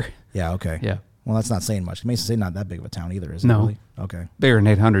lot bigger. Yeah. Okay. Yeah. Well, that's not saying much. Mason City not that big of a town either, is it? No. Really? Okay. Bigger than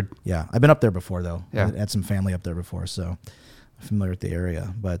 800. Yeah. I've been up there before though. Yeah. I had some family up there before, so I'm familiar with the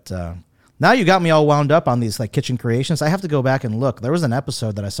area. But now you got me all wound up on these like kitchen creations. I have to go back and look. There was an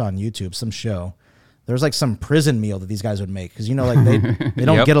episode that I saw on YouTube, some show. There was like some prison meal that these guys would make because like they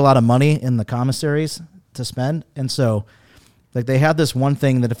don't get a lot of money in the commissaries to spend, and so like they had this one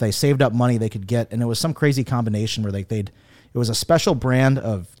thing that if they saved up money they could get, and it was some crazy combination where it was a special brand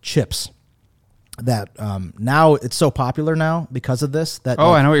of chips that now it's so popular now because of this that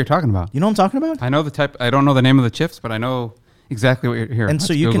I know what you're talking about. You know what I'm talking about? I know the type. I don't know the name of the chips, but I know exactly what you're hearing. And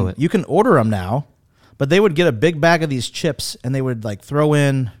so you can order them now, but they would get a big bag of these chips and they would like throw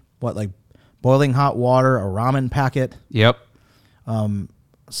in boiling hot water, a ramen packet. Yep.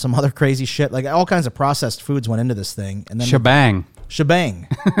 Some other crazy shit, like all kinds of processed foods went into this thing, and then shebang shebang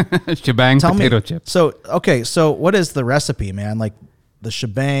potato chips. So what is the recipe, man? Like the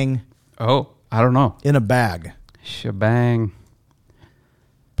shebang? Oh, I don't know. In a bag. Shebang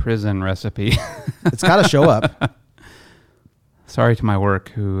prison recipe. It's got to show up. Sorry to my work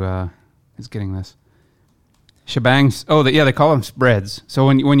who is getting this. Shebangs. Oh, they call them spreads. So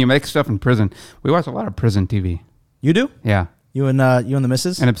when you make stuff in prison, we watch a lot of prison TV. You do? Yeah. You and the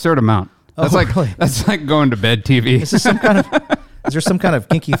missus? An absurd amount. That's really? That's like going to bed TV. Is there some kind of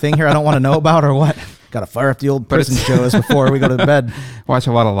kinky thing here I don't want to know about or what? Got to fire up the old prison shows before we go to bed. Watch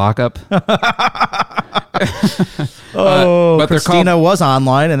a lot of Lockup. But Christina was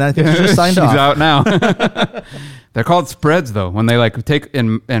online, and I think she just signed off. She's out now. They're called spreads, though, when they take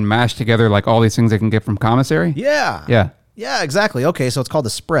and mash together like all these things they can get from commissary. Yeah. Yeah. Yeah, exactly. Okay, so it's called a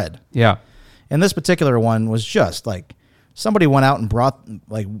spread. Yeah. And this particular one was just like somebody went out and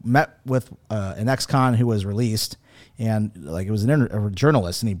met with an ex-con who was released, and like it was a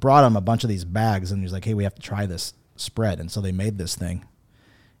journalist, and he brought him a bunch of these bags, and he was like, "Hey, we have to try this spread," and so they made this thing,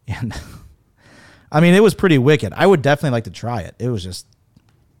 and I mean, it was pretty wicked. I would definitely like to try it. It was just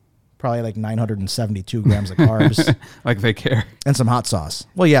probably like 972 grams of carbs, like they care, and some hot sauce.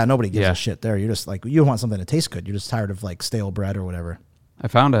 Well, yeah, nobody gives a shit there. You're just like, you want something to taste good. You're just tired of like stale bread or whatever. I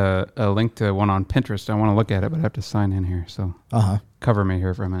found a link to one on Pinterest. I want to look at it, but I have to sign in here. So cover me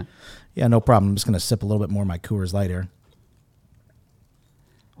here for a minute. Yeah, no problem. I'm just going to sip a little bit more of my Coors Light here.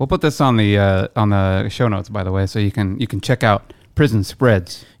 We'll put this on the show notes, by the way, so you can check out prison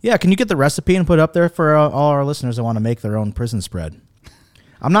spreads. Yeah, can you get the recipe and put it up there for all our listeners that want to make their own prison spread?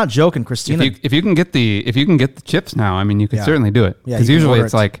 I'm not joking, Christina. If you can get the chips now, I mean, you can certainly do it. Yeah, because usually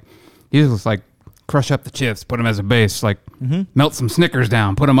it's like crush up the chips, put them as a base, like melt some Snickers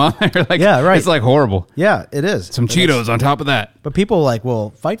down, put them on there. Like, yeah, right. It's like horrible. Yeah, it is. Some Cheetos on top of that. But people like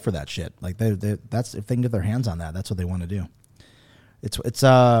will fight for that shit. Like that's if they can get their hands on that, that's what they want to do. It's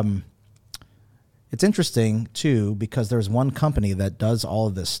interesting too because there's one company that does all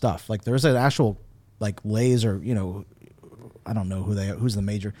of this stuff. Like there's an actual like Lay's or I don't know who's the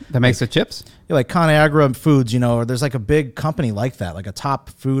major that makes the chips. Yeah, like ConAgra Foods, or there's like a big company like that, like a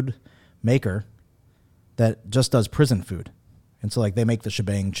top food maker that just does prison food. And so like they make the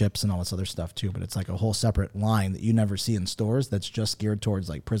shebang chips and all this other stuff too, but it's like a whole separate line that you never see in stores that's just geared towards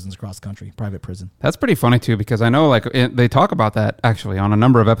like prisons across the country, private prison. That's pretty funny too because I know like they talk about that actually on a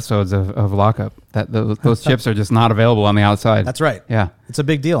number of episodes of Lockup that those chips are just not available on the outside. That's right. Yeah. It's a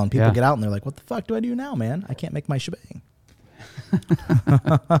big deal and people get out and they're like, what the fuck do I do now, man? I can't make my shebang.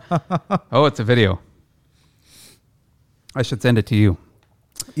 Oh, it's a video. I should send it to you.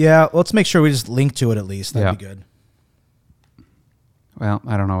 Yeah, let's make sure we just link to it at least. That'd be good. Well,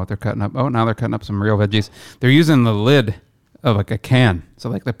 I don't know what they're cutting up. Oh, now they're cutting up some real veggies. They're using the lid of like a can. So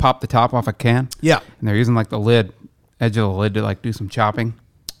like they pop the top off a can. Yeah. And they're using like the edge of the lid to like do some chopping.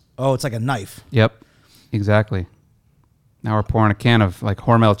 Oh, it's like a knife. Yep, exactly. Now we're pouring a can of like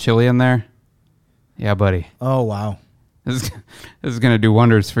Hormel chili in there. Yeah, buddy. Oh, wow. This is going to do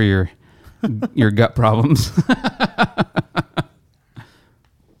wonders for your gut problems.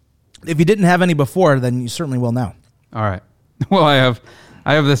 If you didn't have any before, then you certainly will now. All right. Well, I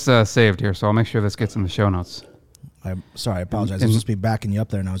have this saved here, so I'll make sure this gets in the show notes. I'm sorry, I apologize. I was just be backing you up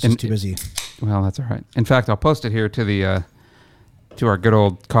there, and I was just too busy. Well, that's all right. In fact, I'll post it here to our good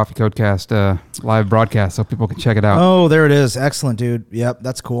old Coffee Codecast live broadcast, so people can check it out. Oh, there it is. Excellent, dude. Yep,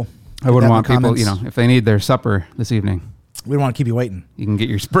 that's cool. I wouldn't want people, if they need their supper this evening. We don't want to keep you waiting. You can get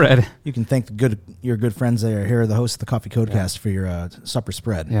your spread. You can thank your good friends that are here, the hosts of the Coffee Codecast, for your supper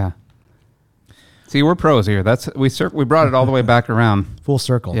spread. Yeah. See, we're pros here. We brought it all the way back around. Full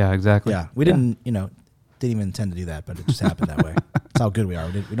circle. Yeah, exactly. Yeah, we didn't even intend to do that, but it just happened that way. That's how good we are.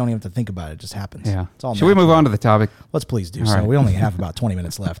 We don't even have to think about it. It just happens. Yeah. It's all Should we move on to the topic? Let's please do all so. Right. We only have about 20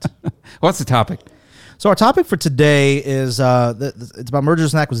 minutes left. What's the topic? So our topic for today is it's about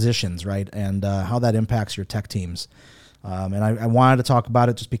mergers and acquisitions, right, and how that impacts your tech teams. And I wanted to talk about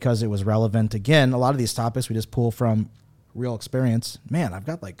it just because it was relevant. Again, a lot of these topics we just pull from real experience. Man, I've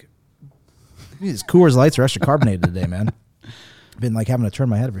got like these Coors Lights are extra carbonated today, man. I've been like having to turn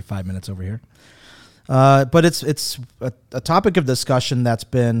my head every 5 minutes over here. But it's a topic of discussion that's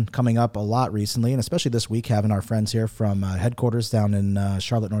been coming up a lot recently, and especially this week, having our friends here from headquarters down in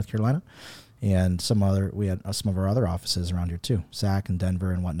Charlotte, North Carolina, and we had some of our other offices around here too, SAC and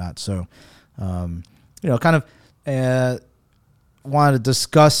Denver and whatnot. So, kind of wanted to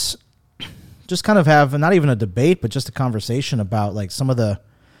discuss, just kind of have not even a debate, but just a conversation about like some of the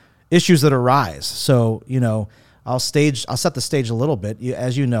issues that arise. So, I'll set the stage a little bit.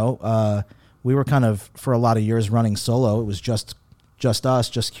 As you know, we were kind of for a lot of years running solo. It was just us,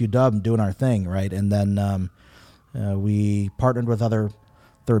 just QW doing our thing, right? And then we partnered with other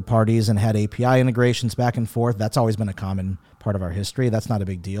third parties and had API integrations back and forth. That's always been a common part of our history. That's not a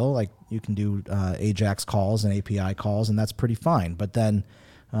big deal. Like you can do AJAX calls and API calls, and that's pretty fine. But then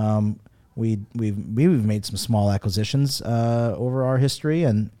we've made some small acquisitions over our history,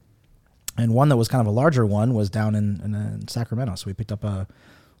 and one that was kind of a larger one was down in Sacramento. So we picked up a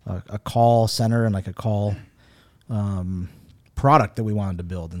call center and like a call product that we wanted to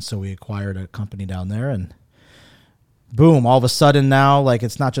build, and so we acquired a company down there, and boom, all of a sudden now, like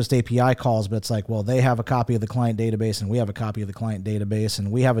it's not just API calls, but it's like, well, they have a copy of the client database and we have a copy of the client database, and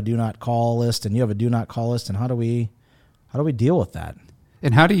we have a do not call list and you have a do not call list, and how do we deal with that?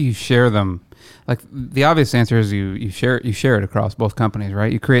 And how do you share them? Like the obvious answer is you share it across both companies,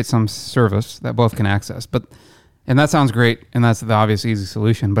 right? You create some service that both can access, and that sounds great, and that's the obvious easy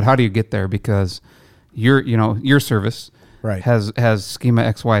solution. But how do you get there? Because your service right has schema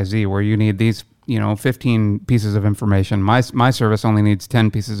XYZ where you need these 15 pieces of information. My service only needs 10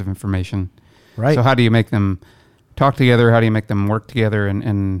 pieces of information. Right. So how do you make them talk together? How do you make them work together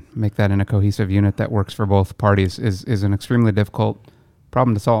and make that in a cohesive unit that works for both parties is an extremely difficult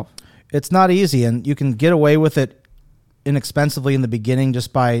problem to solve. It's not easy, and you can get away with it inexpensively in the beginning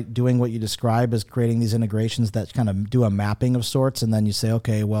just by doing what you describe as creating these integrations that kind of do a mapping of sorts, and then you say,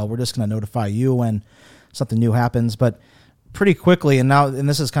 okay, well, we're just going to notify you when something new happens. But pretty quickly, and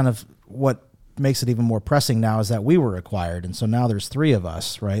this is kind of what makes it even more pressing now is that we were acquired. And so now there's 3 of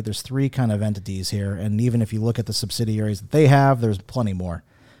us, right? There's 3 kind of entities here. And even if you look at the subsidiaries that they have, there's plenty more.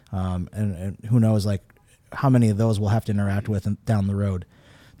 And who knows, like, how many of those we'll have to interact with down the road.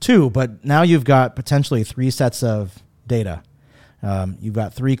 2, but now you've got potentially 3 sets of data. You've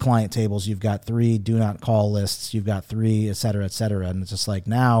got 3 client tables. You've got 3 do not call lists. You've got 3, et cetera, et cetera. And it's just like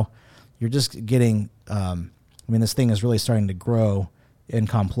now you're just getting, this thing is really starting to grow in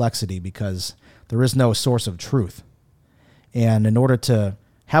complexity because there is no source of truth. And in order to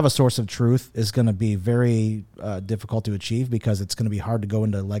have a source of truth is going to be very difficult to achieve because it's going to be hard to go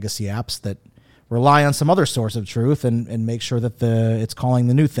into legacy apps that rely on some other source of truth and make sure that it's calling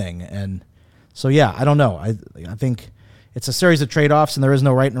the new thing. And so, yeah, I don't know. I think it's a series of trade-offs and there is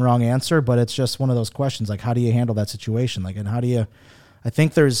no right and wrong answer, but it's just one of those questions. Like, how do you handle that situation? Like, and how do you, I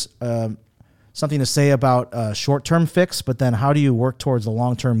think there's something to say about a short-term fix, but then how do you work towards the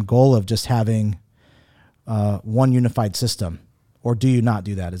long-term goal of just having one unified system? Or do you not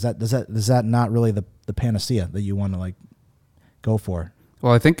do that? Is that not really the panacea that you want to like go for?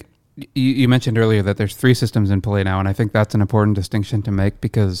 Well, I think you mentioned earlier that there's 3 systems in play now, and I think that's an important distinction to make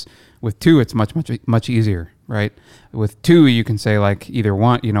because with 2 it's much easier, right? With 2 you can say like either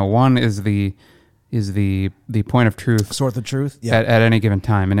one is the point of truth, source of truth, at any given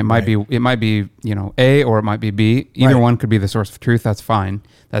time, and it might be A or it might be B. Either one could be the source of truth. That's fine.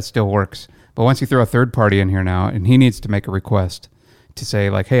 That still works. But once you throw a third party in here now, and he needs to make a request to say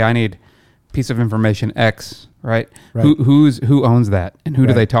like, hey, I need piece of information X, right? Who owns that, and who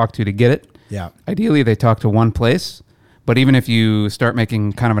do they talk to get it? Yeah. Ideally, they talk to one place, but even if you start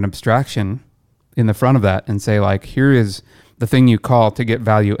making kind of an abstraction in the front of that and say like, here is the thing you call to get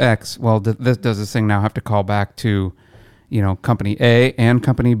value X. Well, does this thing now have to call back to, company A and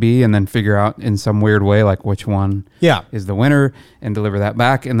company B, and then figure out in some weird way like which one is the winner and deliver that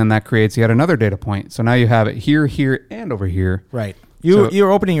back, and then that creates yet another data point. So now you have it here, and over here. Right.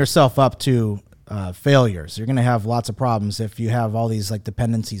 You're opening yourself up to failures. You're going to have lots of problems if you have all these like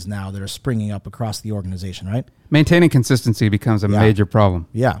dependencies now that are springing up across the organization, right? Maintaining consistency becomes a major problem.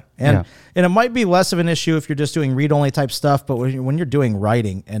 Yeah. And it might be less of an issue if you're just doing read-only type stuff, but when you're doing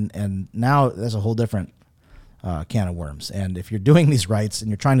writing, and now there's a whole different can of worms. And if you're doing these writes and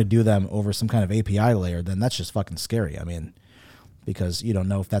you're trying to do them over some kind of API layer, then that's just fucking scary. I mean, because you don't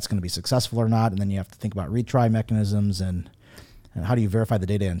know if that's going to be successful or not, and then you have to think about retry mechanisms and how do you verify the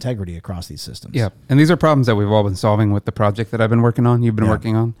data integrity across these systems? Yeah, and these are problems that we've all been solving with the project that I've been working on, you've been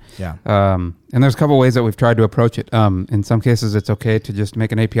working on. Yeah. And there's a couple ways that we've tried to approach it. In some cases, it's okay to just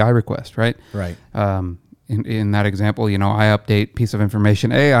make an API request, right? Right. In that example, I update piece of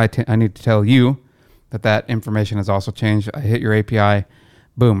information A, I need to tell you that information has also changed. I hit your API,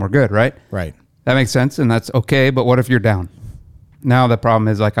 boom, we're good, right? Right. That makes sense, and that's okay, but what if you're down? Now the problem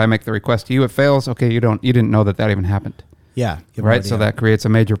is like I make the request to you, it fails, okay, you didn't know that even happened. Yeah. Right. So that creates a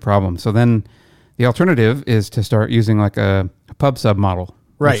major problem. So then the alternative is to start using like a pub sub model,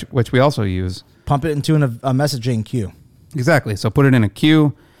 right? Which we also use. Pump it into a messaging queue. Exactly. So put it in a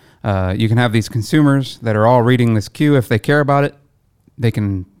queue. You can have these consumers that are all reading this queue. If they care about it, they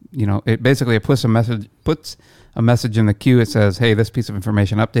can, it basically puts a message in the queue. It says, hey, this piece of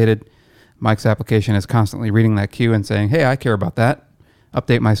information updated. Mike's application is constantly reading that queue and saying, hey, I care about that.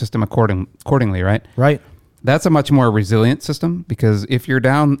 Update my system accordingly, right? Right. That's a much more resilient system because if you're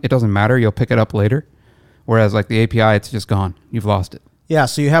down, it doesn't matter. You'll pick it up later. Whereas like the API, it's just gone. You've lost it. Yeah,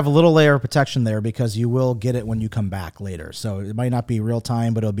 so you have a little layer of protection there because you will get it when you come back later. So it might not be real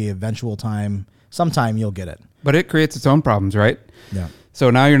time, but it'll be eventual time. Sometime you'll get it. But it creates its own problems, right? Yeah.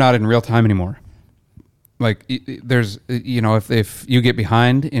 So now you're not in real time anymore. Like there's, if you get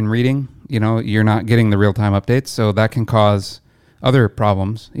behind in reading, you're not getting the real time updates. So that can cause other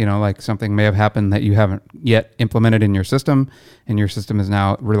problems, like something may have happened that you haven't yet implemented in your system, and your system is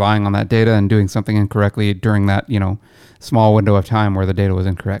now relying on that data and doing something incorrectly during that, small window of time where the data was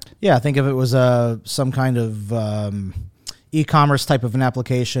incorrect. Yeah, I think if it was some kind of e-commerce type of an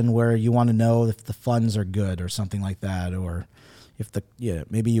application where you want to know if the funds are good or something like that, or if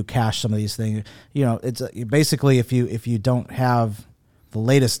maybe you cache some of these things. It's basically if you don't have the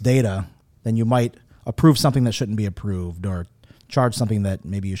latest data, then you might approve something that shouldn't be approved or charge something that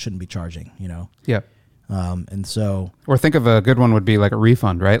maybe you shouldn't be charging, Yeah. And so... Or think of a good one would be like a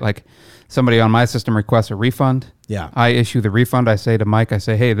refund, right? Like somebody on my system requests a refund. Yeah. I issue the refund. I say to Mike,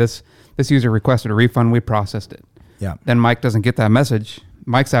 hey, this user requested a refund. We processed it. Yeah. Then Mike doesn't get that message.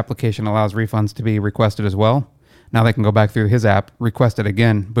 Mike's application allows refunds to be requested as well. Now they can go back through his app, request it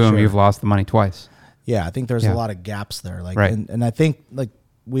again. Boom, You've lost the money twice. Yeah, I think there's a lot of gaps there. Right. And I think like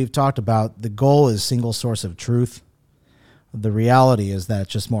we've talked about, the goal is single source of truth. The reality is that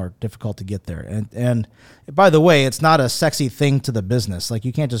it's just more difficult to get there. And by the way, it's not a sexy thing to the business. Like,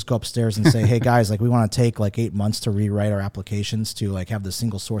 you can't just go upstairs and say, hey guys, like, we want to take like 8 months to rewrite our applications to like have the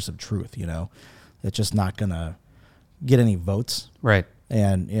single source of truth. It's just not going to get any votes. Right.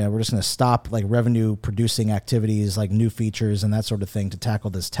 And we're just going to stop like revenue producing activities, like new features and that sort of thing, to tackle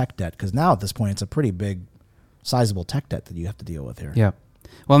this tech debt. Because now at this point, it's a pretty big, sizable tech debt that you have to deal with here. Yeah.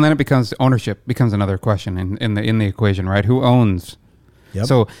 Well, and then ownership becomes another question in the equation, right? Who owns? Yep.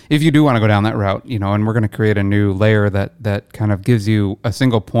 So if you do want to go down that route, and we're going to create a new layer that kind of gives you a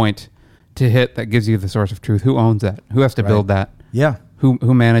single point to hit that gives you the source of truth. Who owns that? Who has to build that? Yeah.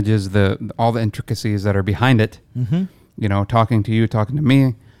 Who manages all the intricacies that are behind it? Mm-hmm. Talking to you, talking to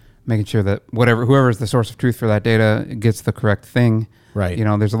me, making sure that whoever is the source of truth for that data gets the correct thing. Right.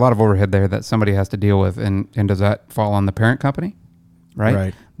 There's a lot of overhead there that somebody has to deal with, and does that fall on the parent company?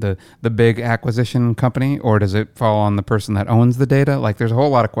 Right. The big acquisition company, or does it fall on the person that owns the data? Like, there's a whole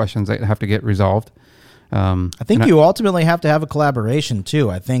lot of questions that have to get resolved. I think you ultimately have to have a collaboration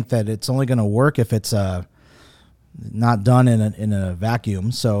too. I think that it's only going to work if it's not done in a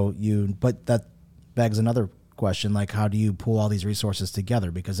vacuum. But that begs another question, like, how do you pull all these resources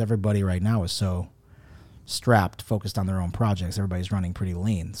together? Because everybody right now is so strapped, focused on their own projects. Everybody's running pretty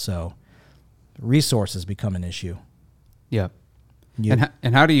lean, so resources become an issue. Yeah.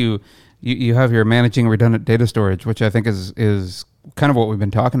 And how do you have your managing redundant data storage, which I think is kind of what we've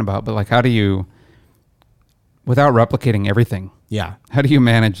been talking about, but like, how do you, without replicating everything, how do you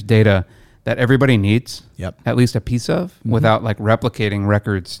manage data that everybody needs, at least a piece of, without like replicating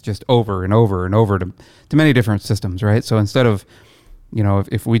records just over and over and over to many different systems, right? So instead of,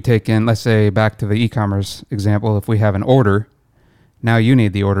 if we take in, let's say back to the e-commerce example, if we have an order, now you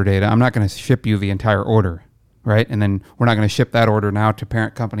need the order data. I'm not going to ship you the entire order. Right. And then we're not going to ship that order now to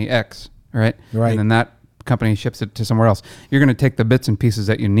parent company X. Right. And then that company ships it to somewhere else. You're going to take the bits and pieces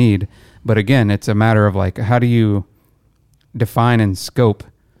that you need. But again, it's a matter of like, how do you define and scope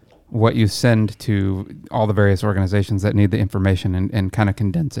what you send to all the various organizations that need the information and kind of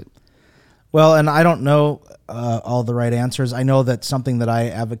condense it? Well, and I don't know all the right answers. I know that something that I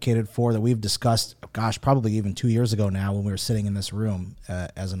advocated for, that we've discussed, probably even 2 years ago now, when we were sitting in this room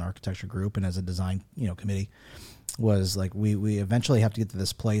as an architecture group and as a design committee, was like we eventually have to get to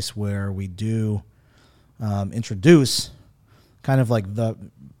this place where we do introduce kind of like the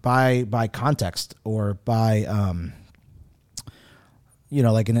by context, or by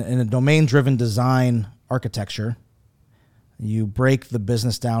like in a domain-driven design architecture. You break the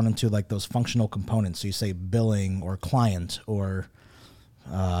business down into like those functional components. So you say billing or client or,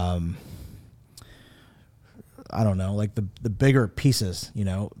 I don't know, like the bigger pieces,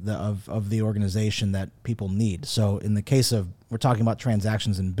 of the organization that people need. So in the case of, we're talking about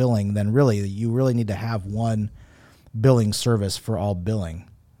transactions and billing, then you really need to have one billing service for all billing,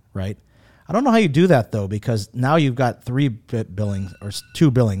 right? I don't know how you do that though, because now you've got 2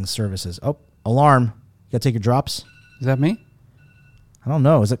 billing services. Oh, alarm. You gotta take your drops. Is that me? I don't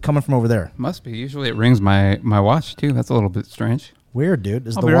know. Is it coming from over there? Must be. Usually it rings my watch too. That's a little bit strange. Weird, dude.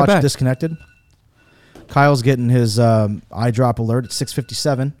 Is the watch disconnected? Kyle's getting his iDrop alert at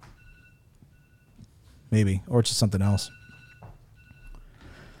 6:57. Maybe. Or it's just something else.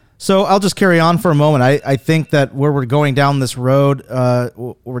 So I'll just carry on for a moment. I think that where we're going down this road,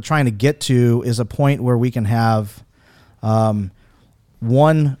 what we're trying to get to is a point where we can have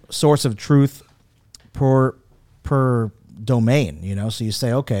one source of truth per domain, so you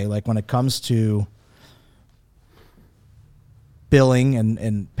say, okay, like when it comes to billing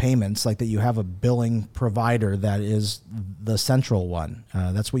and payments, like that you have a billing provider that is the central one.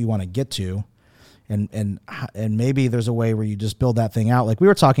 That's what you want to get to. And maybe there's a way where you just build that thing out. Like we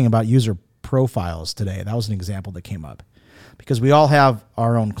were talking about user profiles today. That was an example that came up, because we all have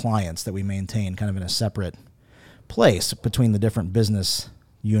our own clients that we maintain kind of in a separate place between the different business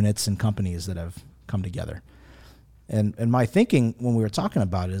units and companies that have come together. And my thinking when we were talking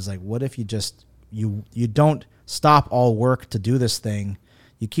about it is like, what if you just, you don't stop all work to do this thing.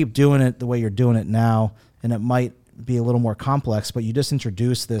 You keep doing it the way you're doing it now, and it might be a little more complex, but you just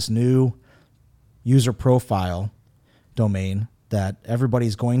introduce this new user profile domain that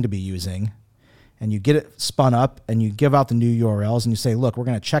everybody's going to be using, and you get it spun up and you give out the new URLs and you say, look, we're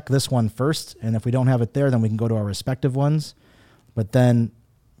going to check this one first, and if we don't have it there, then we can go to our respective ones. But then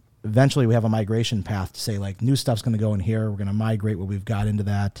eventually we have a migration path to say, like, new stuff's going to go in here. We're going to migrate what we've got into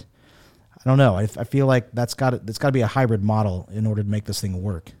that. I don't know. I feel like that's got to be a hybrid model in order to make this thing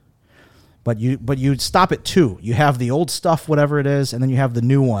work. But you stop at 2. You have the old stuff, whatever it is, and then you have the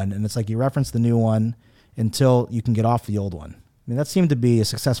new one, and it's like you reference the new one until you can get off the old one. mean, that seemed to be a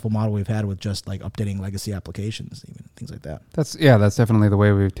successful model we've had with just like updating legacy applications, even things like that. That's definitely the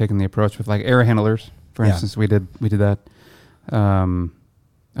way we've taken the approach with like error handlers, for instance. We did that.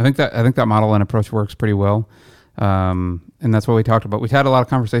 I think that model and approach works pretty well. And that's what we talked about. We've had a lot of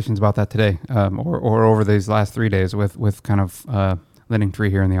conversations about that today, or over these last 3 days with kind of Living Tree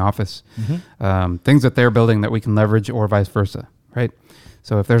here in the office. Things that they're building that we can leverage, or vice versa, right?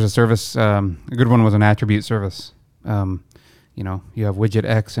 So if there's a service, a good one was an attribute service. You have widget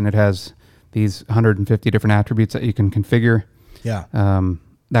X and it has these 150 different attributes that you can configure. Yeah.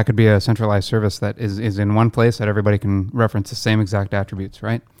 That could be a centralized service that is in one place that everybody can reference the same exact attributes,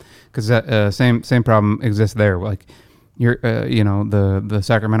 right? Because that same problem exists there. Like the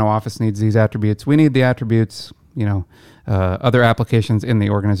Sacramento office needs these attributes. We need the attributes. Other applications in the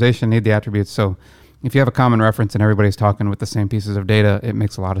organization need the attributes. So if you have a common reference and everybody's talking with the same pieces of data, it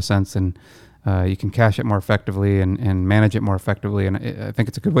makes a lot of sense, and you can cache it more effectively and manage it more effectively. And I think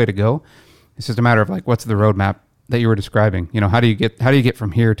it's a good way to go. It's just a matter of like, what's the roadmap that you were describing? How do you get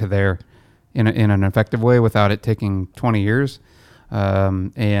from here to there in an effective way without it taking 20 years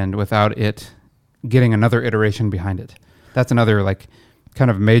and without it getting another iteration behind it? That's another like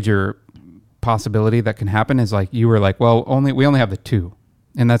kind of major possibility that can happen, is like you were like, well, we only have the 2.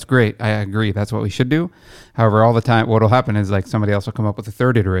 And that's great. I agree. That's what we should do. However, all the time, what will happen is like somebody else will come up with a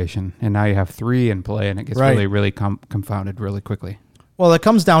 3rd iteration, and now you have 3 in play, and it gets really, really confounded really quickly. Well, it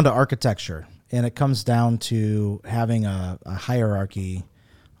comes down to architecture, and it comes down to having a hierarchy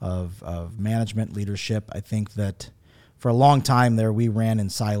of management leadership. I think that for a long time there, we ran in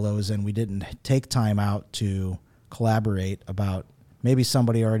silos, and we didn't take time out to collaborate about maybe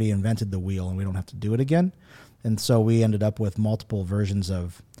somebody already invented the wheel and we don't have to do it again. And so we ended up with multiple versions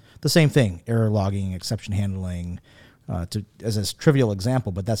of the same thing: error logging, exception handling, as a trivial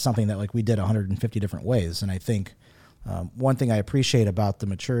example, but that's something that like we did 150 different ways. And I think one thing I appreciate about the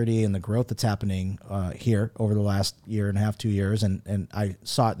maturity and the growth that's happening here over the last year and a half, 2 years, and I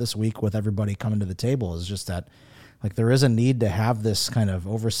saw it this week with everybody coming to the table, is just that like there is a need to have this kind of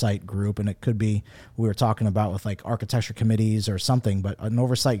oversight group, and it could be, we were talking about with like architecture committees or something, but an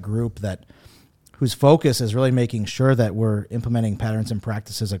oversight group whose focus is really making sure that we're implementing patterns and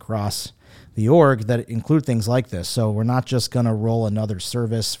practices across the org that include things like this. So we're not just going to roll another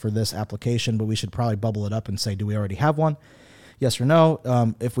service for this application, but we should probably bubble it up and say, do we already have one? Yes or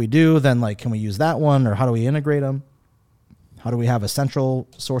no? If we do, then like, can we use that one, or how do we integrate them? How do we have a central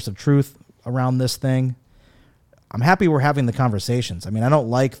source of truth around this thing? I'm happy we're having the conversations. I mean, I don't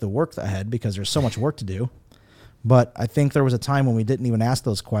like the work ahead because there's so much work to do. But I think there was a time when we didn't even ask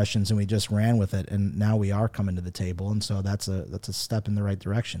those questions and we just ran with it, and now we are coming to the table, and so that's a step in the right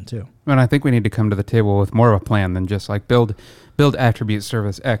direction too. And I think we need to come to the table with more of a plan than just like build attribute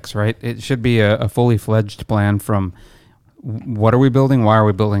service X, right? It should be a fully fledged plan from what are we building, why are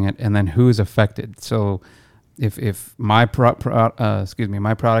we building it, and then who is affected. So if my product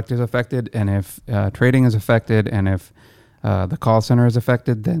is affected, and if trading is affected, and if the call center is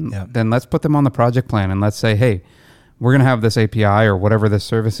affected, then let's put them on the project plan, and let's say, hey, we're going to have this API or whatever this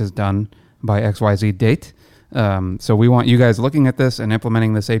service is done by XYZ date. So we want you guys looking at this and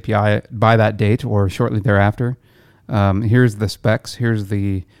implementing this API by that date or shortly thereafter. Here's the specs. Here's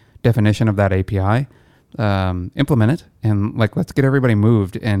the definition of that API. Implement it, and like let's get everybody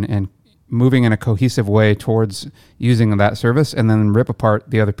moved and moving in a cohesive way towards using that service, and then rip apart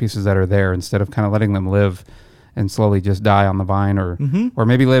the other pieces that are there instead of kind of letting them live and slowly just die on the vine, or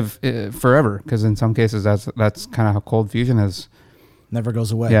maybe live forever. Because in some cases, that's kind of how cold fusion is. Never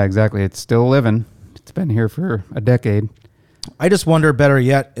goes away. Yeah, exactly. It's still living. It's been here for a decade. I just wonder, better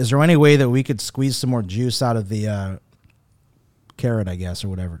yet, is there any way that we could squeeze some more juice out of the carrot, I guess, or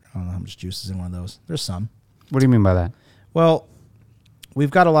whatever? I don't know how much juice is in one of those. There's some. What do you mean by that? Well,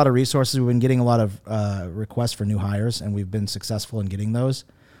 we've got a lot of resources. We've been getting a lot of requests for new hires, and we've been successful in getting those.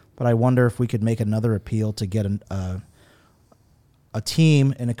 But I wonder if we could make another appeal to get a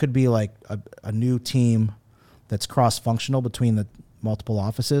team, and it could be like a new team that's cross-functional between the multiple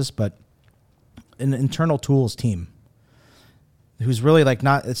offices, but an internal tools team who's really like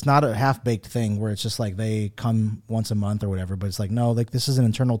it's not a half-baked thing where it's just like they come once a month or whatever, but it's like, no, like this is an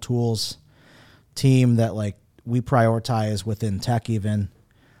internal tools team that like we prioritize within tech even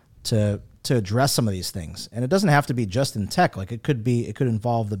to address some of these things. And it doesn't have to be just in tech. Like it could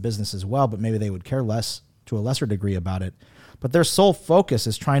involve the business as well, but maybe they would care less to a lesser degree about it. But their sole focus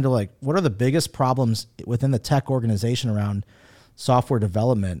is trying to like, what are the biggest problems within the tech organization around software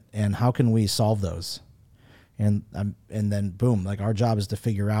development, and how can we solve those? And then boom, like our job is to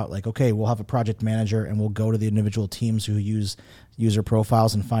figure out like, okay, we'll have a project manager and we'll go to the individual teams who use user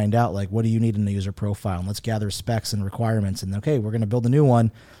profiles and find out like, what do you need in the user profile? And let's gather specs and requirements. And okay, we're going to build a new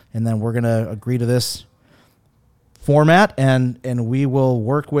one. And then we're going to agree to this format and we will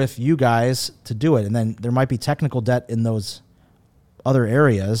work with you guys to do it. And then there might be technical debt in those other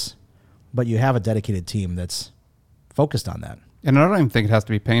areas, but you have a dedicated team that's focused on that. And I don't even think it has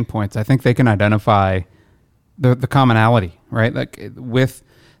to be pain points. I think they can identify the commonality, right? Like with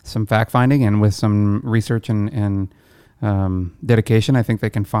some fact finding and with some research and dedication, I think they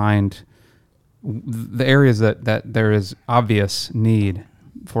can find the areas that there is obvious need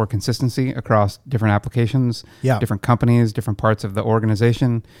for consistency across different applications, different companies, different parts of the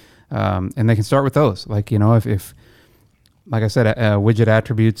organization. And they can start with those. Like, if like I said, widget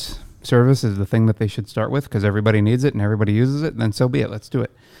attributes service is the thing that they should start with because everybody needs it and everybody uses it, then so be it. Let's do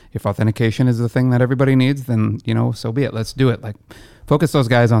it. If authentication is the thing that everybody needs, then, so be it. Let's do it. Like, focus those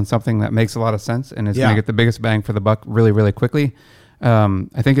guys on something that makes a lot of sense and is going to get the biggest bang for the buck really, really quickly.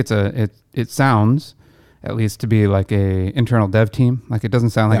 I think it sounds at least to be like a internal dev team. Like, it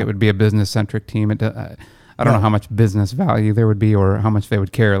doesn't sound like it would be a business-centric team. I don't know how much business value there would be or how much they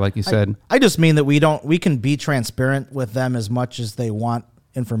would care, like you said. I just mean that we can be transparent with them as much as they want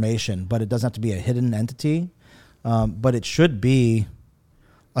information, but it doesn't have to be a hidden entity. But it should be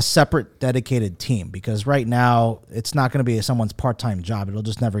a separate dedicated team because right now it's not going to be someone's part-time job. It'll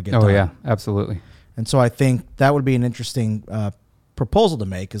just never get done. Oh yeah, absolutely. And so I think that would be an interesting proposal to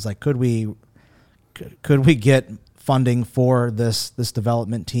make is like, could we get funding for this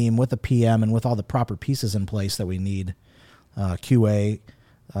development team with a PM and with all the proper pieces in place that we need, QA,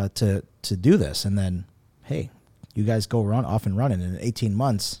 to do this. And then, hey, you guys go off and running in 18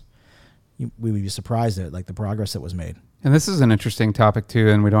 months. We would be surprised at like the progress that was made. And this is an interesting topic too,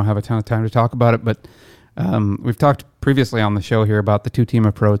 and we don't have a ton of time to talk about it, but we've talked previously on the show here about the 2-team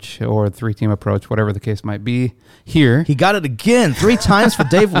approach or the 3-team approach, whatever the case might be here. He got it again 3 times for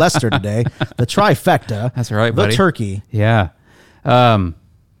Dave Lester today. The trifecta. That's right, buddy. The turkey. Yeah.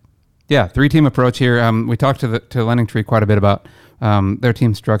 3-team approach here. We talked to LendingTree quite a bit about their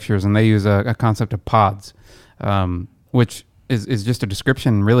team structures, and they use a concept of pods, which is just a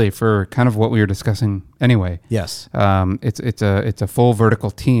description really for kind of what we were discussing anyway. Yes. It's a full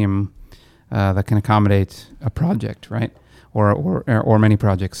vertical team that can accommodate a project, right? Or many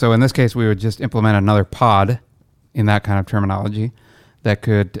projects. So in this case, we would just implement another pod in that kind of terminology that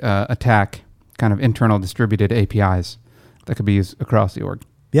could attack kind of internal distributed APIs that could be used across the org.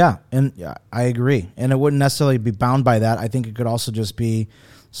 Yeah, and I agree. And it wouldn't necessarily be bound by that. I think it could also just be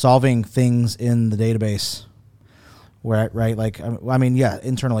solving things in the database. Right? Like, I mean, yeah,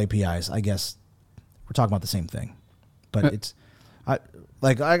 internal APIs, I guess we're talking about the same thing. But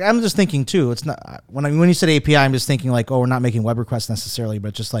I'm just thinking too, it's not, when you said API, I'm just thinking like, oh, we're not making web requests necessarily,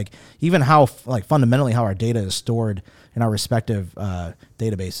 but just like even how, like fundamentally how our data is stored in our respective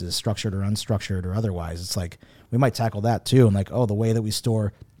databases, structured or unstructured or otherwise. It's like, we might tackle that too. And like, oh, the way that we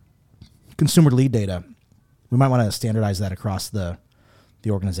store consumer lead data, we might want to standardize that across the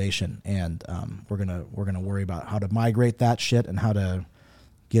organization, and we're gonna worry about how to migrate that shit and how to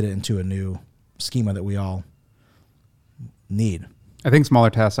get it into a new schema that we all need. I think smaller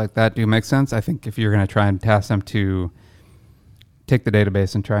tasks like that do make sense. I think if you're going to try and task them to take the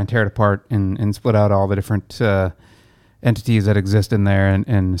database and try and tear it apart and split out all the different entities that exist in there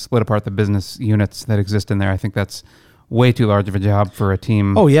and split apart the business units that exist in there, I think that's way too large of a job for a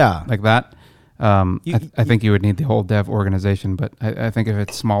team. Oh yeah, like that. I think you would need the whole dev organization, but I think if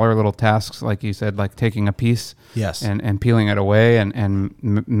it's smaller little tasks, like you said, like taking a piece and peeling it away and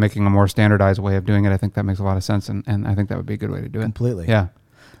making a more standardized way of doing it, I think that makes a lot of sense, and I think that would be a good way to do it. Completely. Yeah.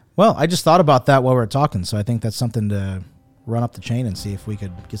 Well, I just thought about that while we were talking, so I think that's something to run up the chain and see if we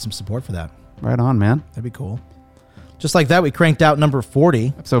could get some support for that. Right on, man. That'd be cool. Just like that, we cranked out number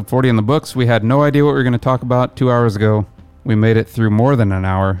 40. Episode 40 in the books. We had no idea what we were going to talk about 2 hours ago. We made it through more than an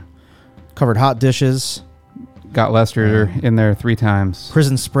hour. Covered hot dishes. Got Lester in there 3 times.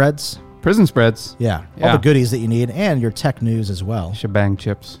 Prison spreads. Yeah. All the goodies that you need, and your tech news as well. Shebang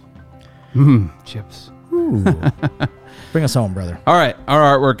chips. Chips. Ooh. Bring us home, brother. All right.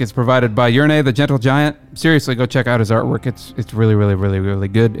 Our artwork is provided by Yurnay, the Gentle Giant. Seriously, go check out his artwork. It's really, really, really, really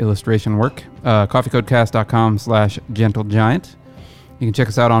good illustration work. coffeecodecast.com/gentlegiant. You can check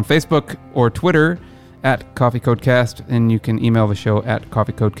us out on Facebook or Twitter at coffeecodecast, and you can email the show at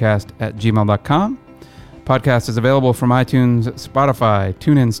coffeecodecast@gmail.com. Podcast is available from iTunes, Spotify,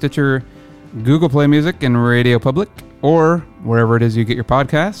 TuneIn, Stitcher, Google Play Music, and Radio Public, or wherever it is you get your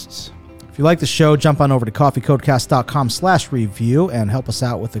podcasts. If you like the show, jump on over to coffeecodecast.com/review and help us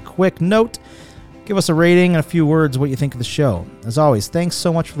out with a quick note. Give us a rating and a few words what you think of the show. As always, thanks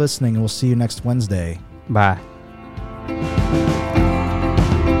so much for listening, and we'll see you next Wednesday. Bye.